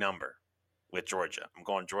a big number with Georgia. I'm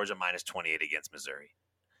going Georgia -28 against Missouri.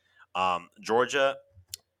 Georgia,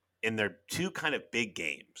 in their two kind of big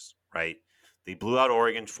games, right? They blew out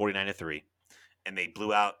Oregon 49-3, and they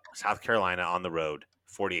blew out South Carolina on the road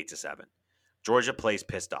 48-7. Georgia plays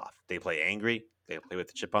pissed off. They play angry. They play with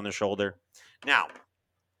the chip on their shoulder. Now,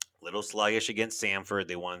 little sluggish against Samford.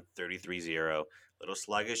 They won 33-0. Little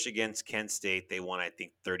sluggish against Kent State. They won, I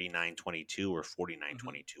think, 39-22 or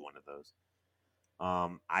 49-22, one of those.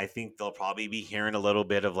 I think they'll probably be hearing a little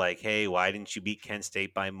bit of like, hey, why didn't you beat Kent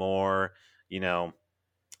State by more?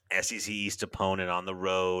 SEC East opponent on the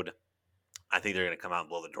road. I think they're going to come out and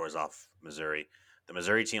blow the doors off Missouri. The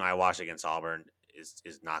Missouri team I watched against Auburn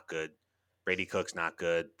is not good. Brady Cook's not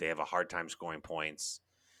good. They have a hard time scoring points.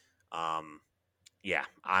 I'm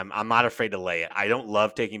not afraid to lay it. I don't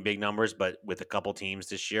love taking big numbers, but with a couple teams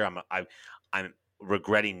this year, I'm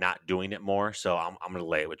regretting not doing it more. So I'm going to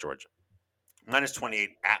lay it with Georgia.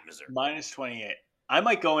 -28 at Missouri. -28. I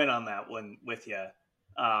might go in on that one with you.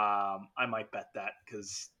 I might bet that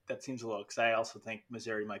because that seems a little. Because I also think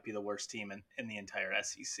Missouri might be the worst team in the entire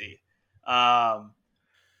SEC. Talking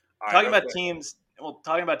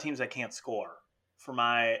about teams that can't score for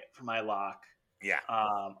my lock. Yeah.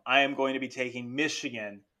 I am going to be taking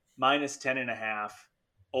Michigan -10.5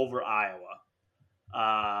 over Iowa.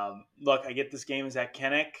 Look, I get this game is at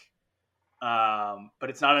Kinnick. But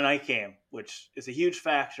it's not a night game, which is a huge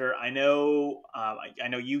factor. I know. I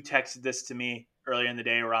know you texted this to me earlier in the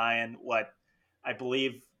day, Ryan.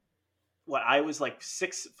 I was like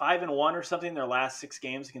 5-1 or something. Their last 6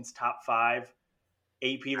 games against top 5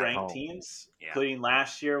 AP ranked teams, including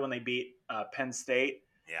last year when they beat Penn State.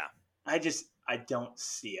 Yeah, I don't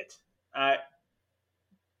see it.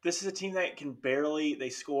 This is a team that can barely. They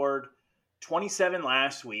scored 27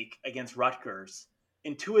 last week against Rutgers.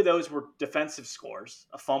 And 2 of those were defensive scores,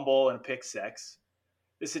 a fumble and a pick 6.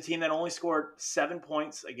 This is a team that only scored 7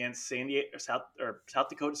 points against South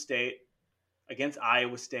Dakota State, against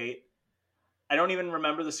Iowa State. I don't even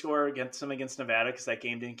remember the score against Nevada because that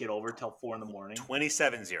game didn't get over till 4 in the morning.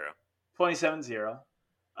 27-0. 27-0.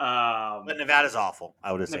 But Nevada's awful,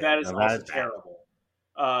 I would have said. Nevada's also terrible.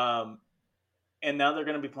 And now they're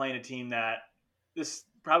going to be playing a team that this is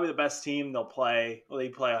probably the best team they'll play. Well, they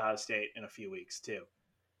play Ohio State in a few weeks too.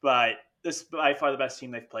 But this is by far the best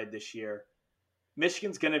team they've played this year.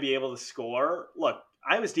 Michigan's going to be able to score. Look,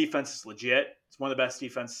 Iowa's defense is legit. It's one of the best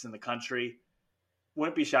defenses in the country.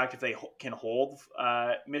 Wouldn't be shocked if they can hold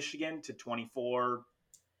Michigan to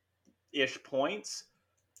 24-ish points.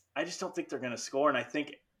 I just don't think they're going to score. And I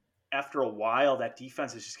think after a while, that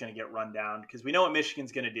defense is just going to get run down because we know what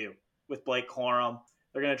Michigan's going to do with Blake Corum.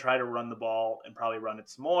 They're going to try to run the ball and probably run it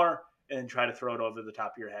some more and then try to throw it over the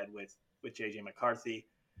top of your head with J.J. McCarthy.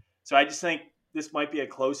 So I just think this might be a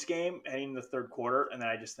close game heading into the third quarter, and then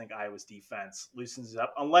I just think Iowa's defense loosens it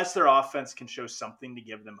up. Unless their offense can show something to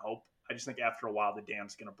give them hope, I just think after a while the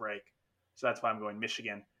dam's going to break. So that's why I'm going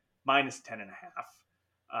Michigan minus 10.5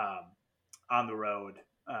 on the road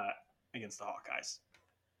against the Hawkeyes.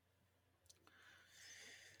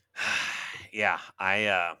 Yeah,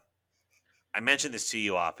 I mentioned this to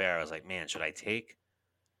you off air. I was like, man, should I take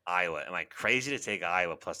Iowa? Am I crazy to take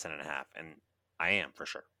Iowa plus 10.5? And I am, for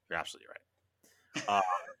sure. You're absolutely right. All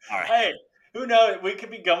right. Hey, who knows? We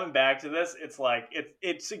could be going back to this. It's like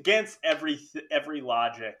it's against every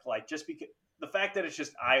logic. Like just because the fact that it's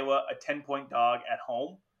just Iowa, a 10-point dog at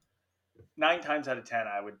home, 9 times out of 10,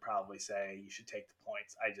 I would probably say you should take the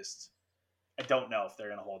points. I don't know if they're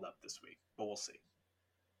going to hold up this week, but we'll see.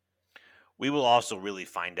 We will also really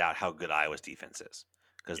find out how good Iowa's defense is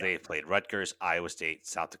because they've played Rutgers, Iowa State,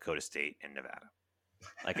 South Dakota State, and Nevada.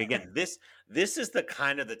 Like, again, this is the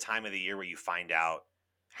kind of the time of the year where you find out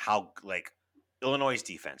how, like, Illinois'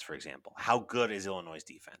 defense, for example. How good is Illinois'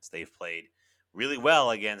 defense? They've played really well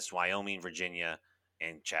against Wyoming, Virginia,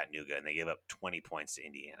 and Chattanooga, and they gave up 20 points to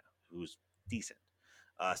Indiana, who's decent.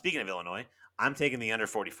 Speaking of Illinois, I'm taking the under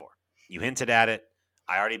 44. You hinted at it.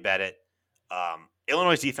 I already bet it.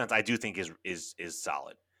 Illinois' defense, I do think, is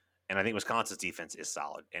solid. And I think Wisconsin's defense is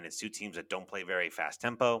solid. And it's two teams that don't play very fast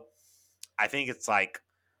tempo. I think it's like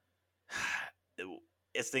a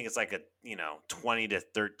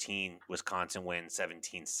 20-13 Wisconsin win,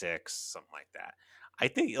 17-6, something like that. I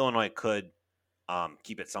think Illinois could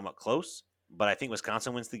keep it somewhat close, but I think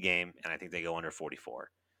Wisconsin wins the game, and I think they go under 44.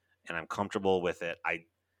 And I'm comfortable with it. I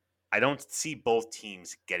don't see both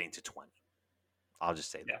teams getting to 20. I'll just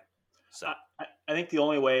say that. So I think the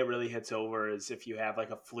only way it really hits over is if you have like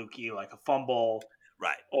a fluky, like a fumble,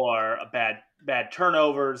 right, or a bad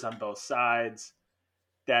turnovers on both sides.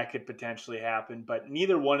 That could potentially happen, but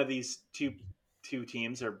neither one of these two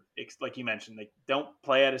teams are, like you mentioned, they don't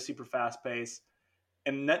play at a super fast pace,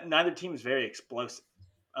 and neither team is very explosive.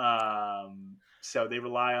 So they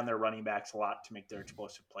rely on their running backs a lot to make their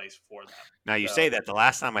explosive plays for them. Now, you say that the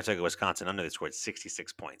last time I took a Wisconsin under, they scored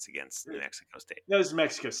 66 points against New Mexico State. That was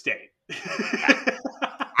Mexico State.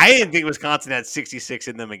 I didn't think Wisconsin had 66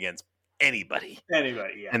 in them against anybody.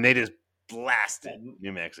 Yeah. And they just blasted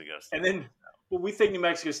New Mexico State. And then we think New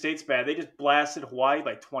Mexico State's bad. They just blasted Hawaii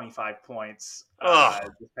by 25 points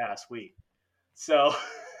this past week. So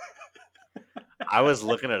I was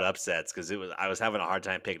looking at upsets because I was having a hard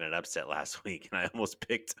time picking an upset last week, and I almost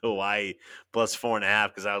picked Hawaii plus 4.5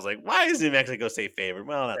 because I was like, "Why is New Mexico State favored?"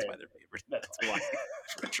 Well, that's why they're favored. That's why.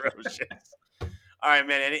 Atrocious. All right,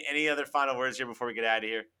 man. Any other final words here before we get out of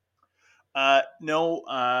here? No,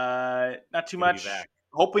 not too much.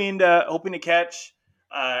 Hoping to catch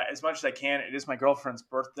as much as I can. It is my girlfriend's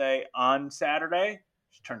birthday on Saturday.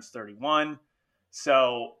 She turns 31,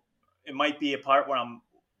 so it might be a part where I'm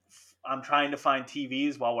trying to find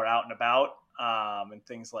TVs while we're out and about and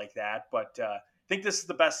things like that. But I think this is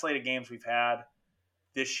the best slate of games we've had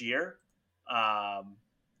this year.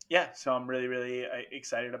 So I'm really, really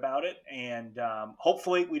excited about it. And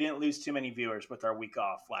hopefully we didn't lose too many viewers with our week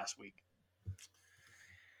off last week.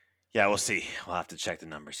 Yeah, we'll see. We'll have to check the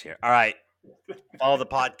numbers here. All right. Follow the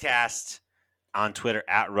podcast on Twitter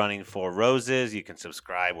at Running for Roses. You can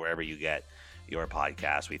subscribe wherever you get your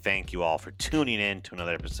podcast. We thank you all for tuning in to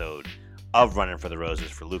another episode of Running for the Roses.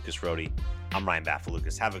 For Lucas Rohde, I'm Ryan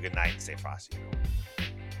Baffalukis. Have a good night and stay frosty, everyone.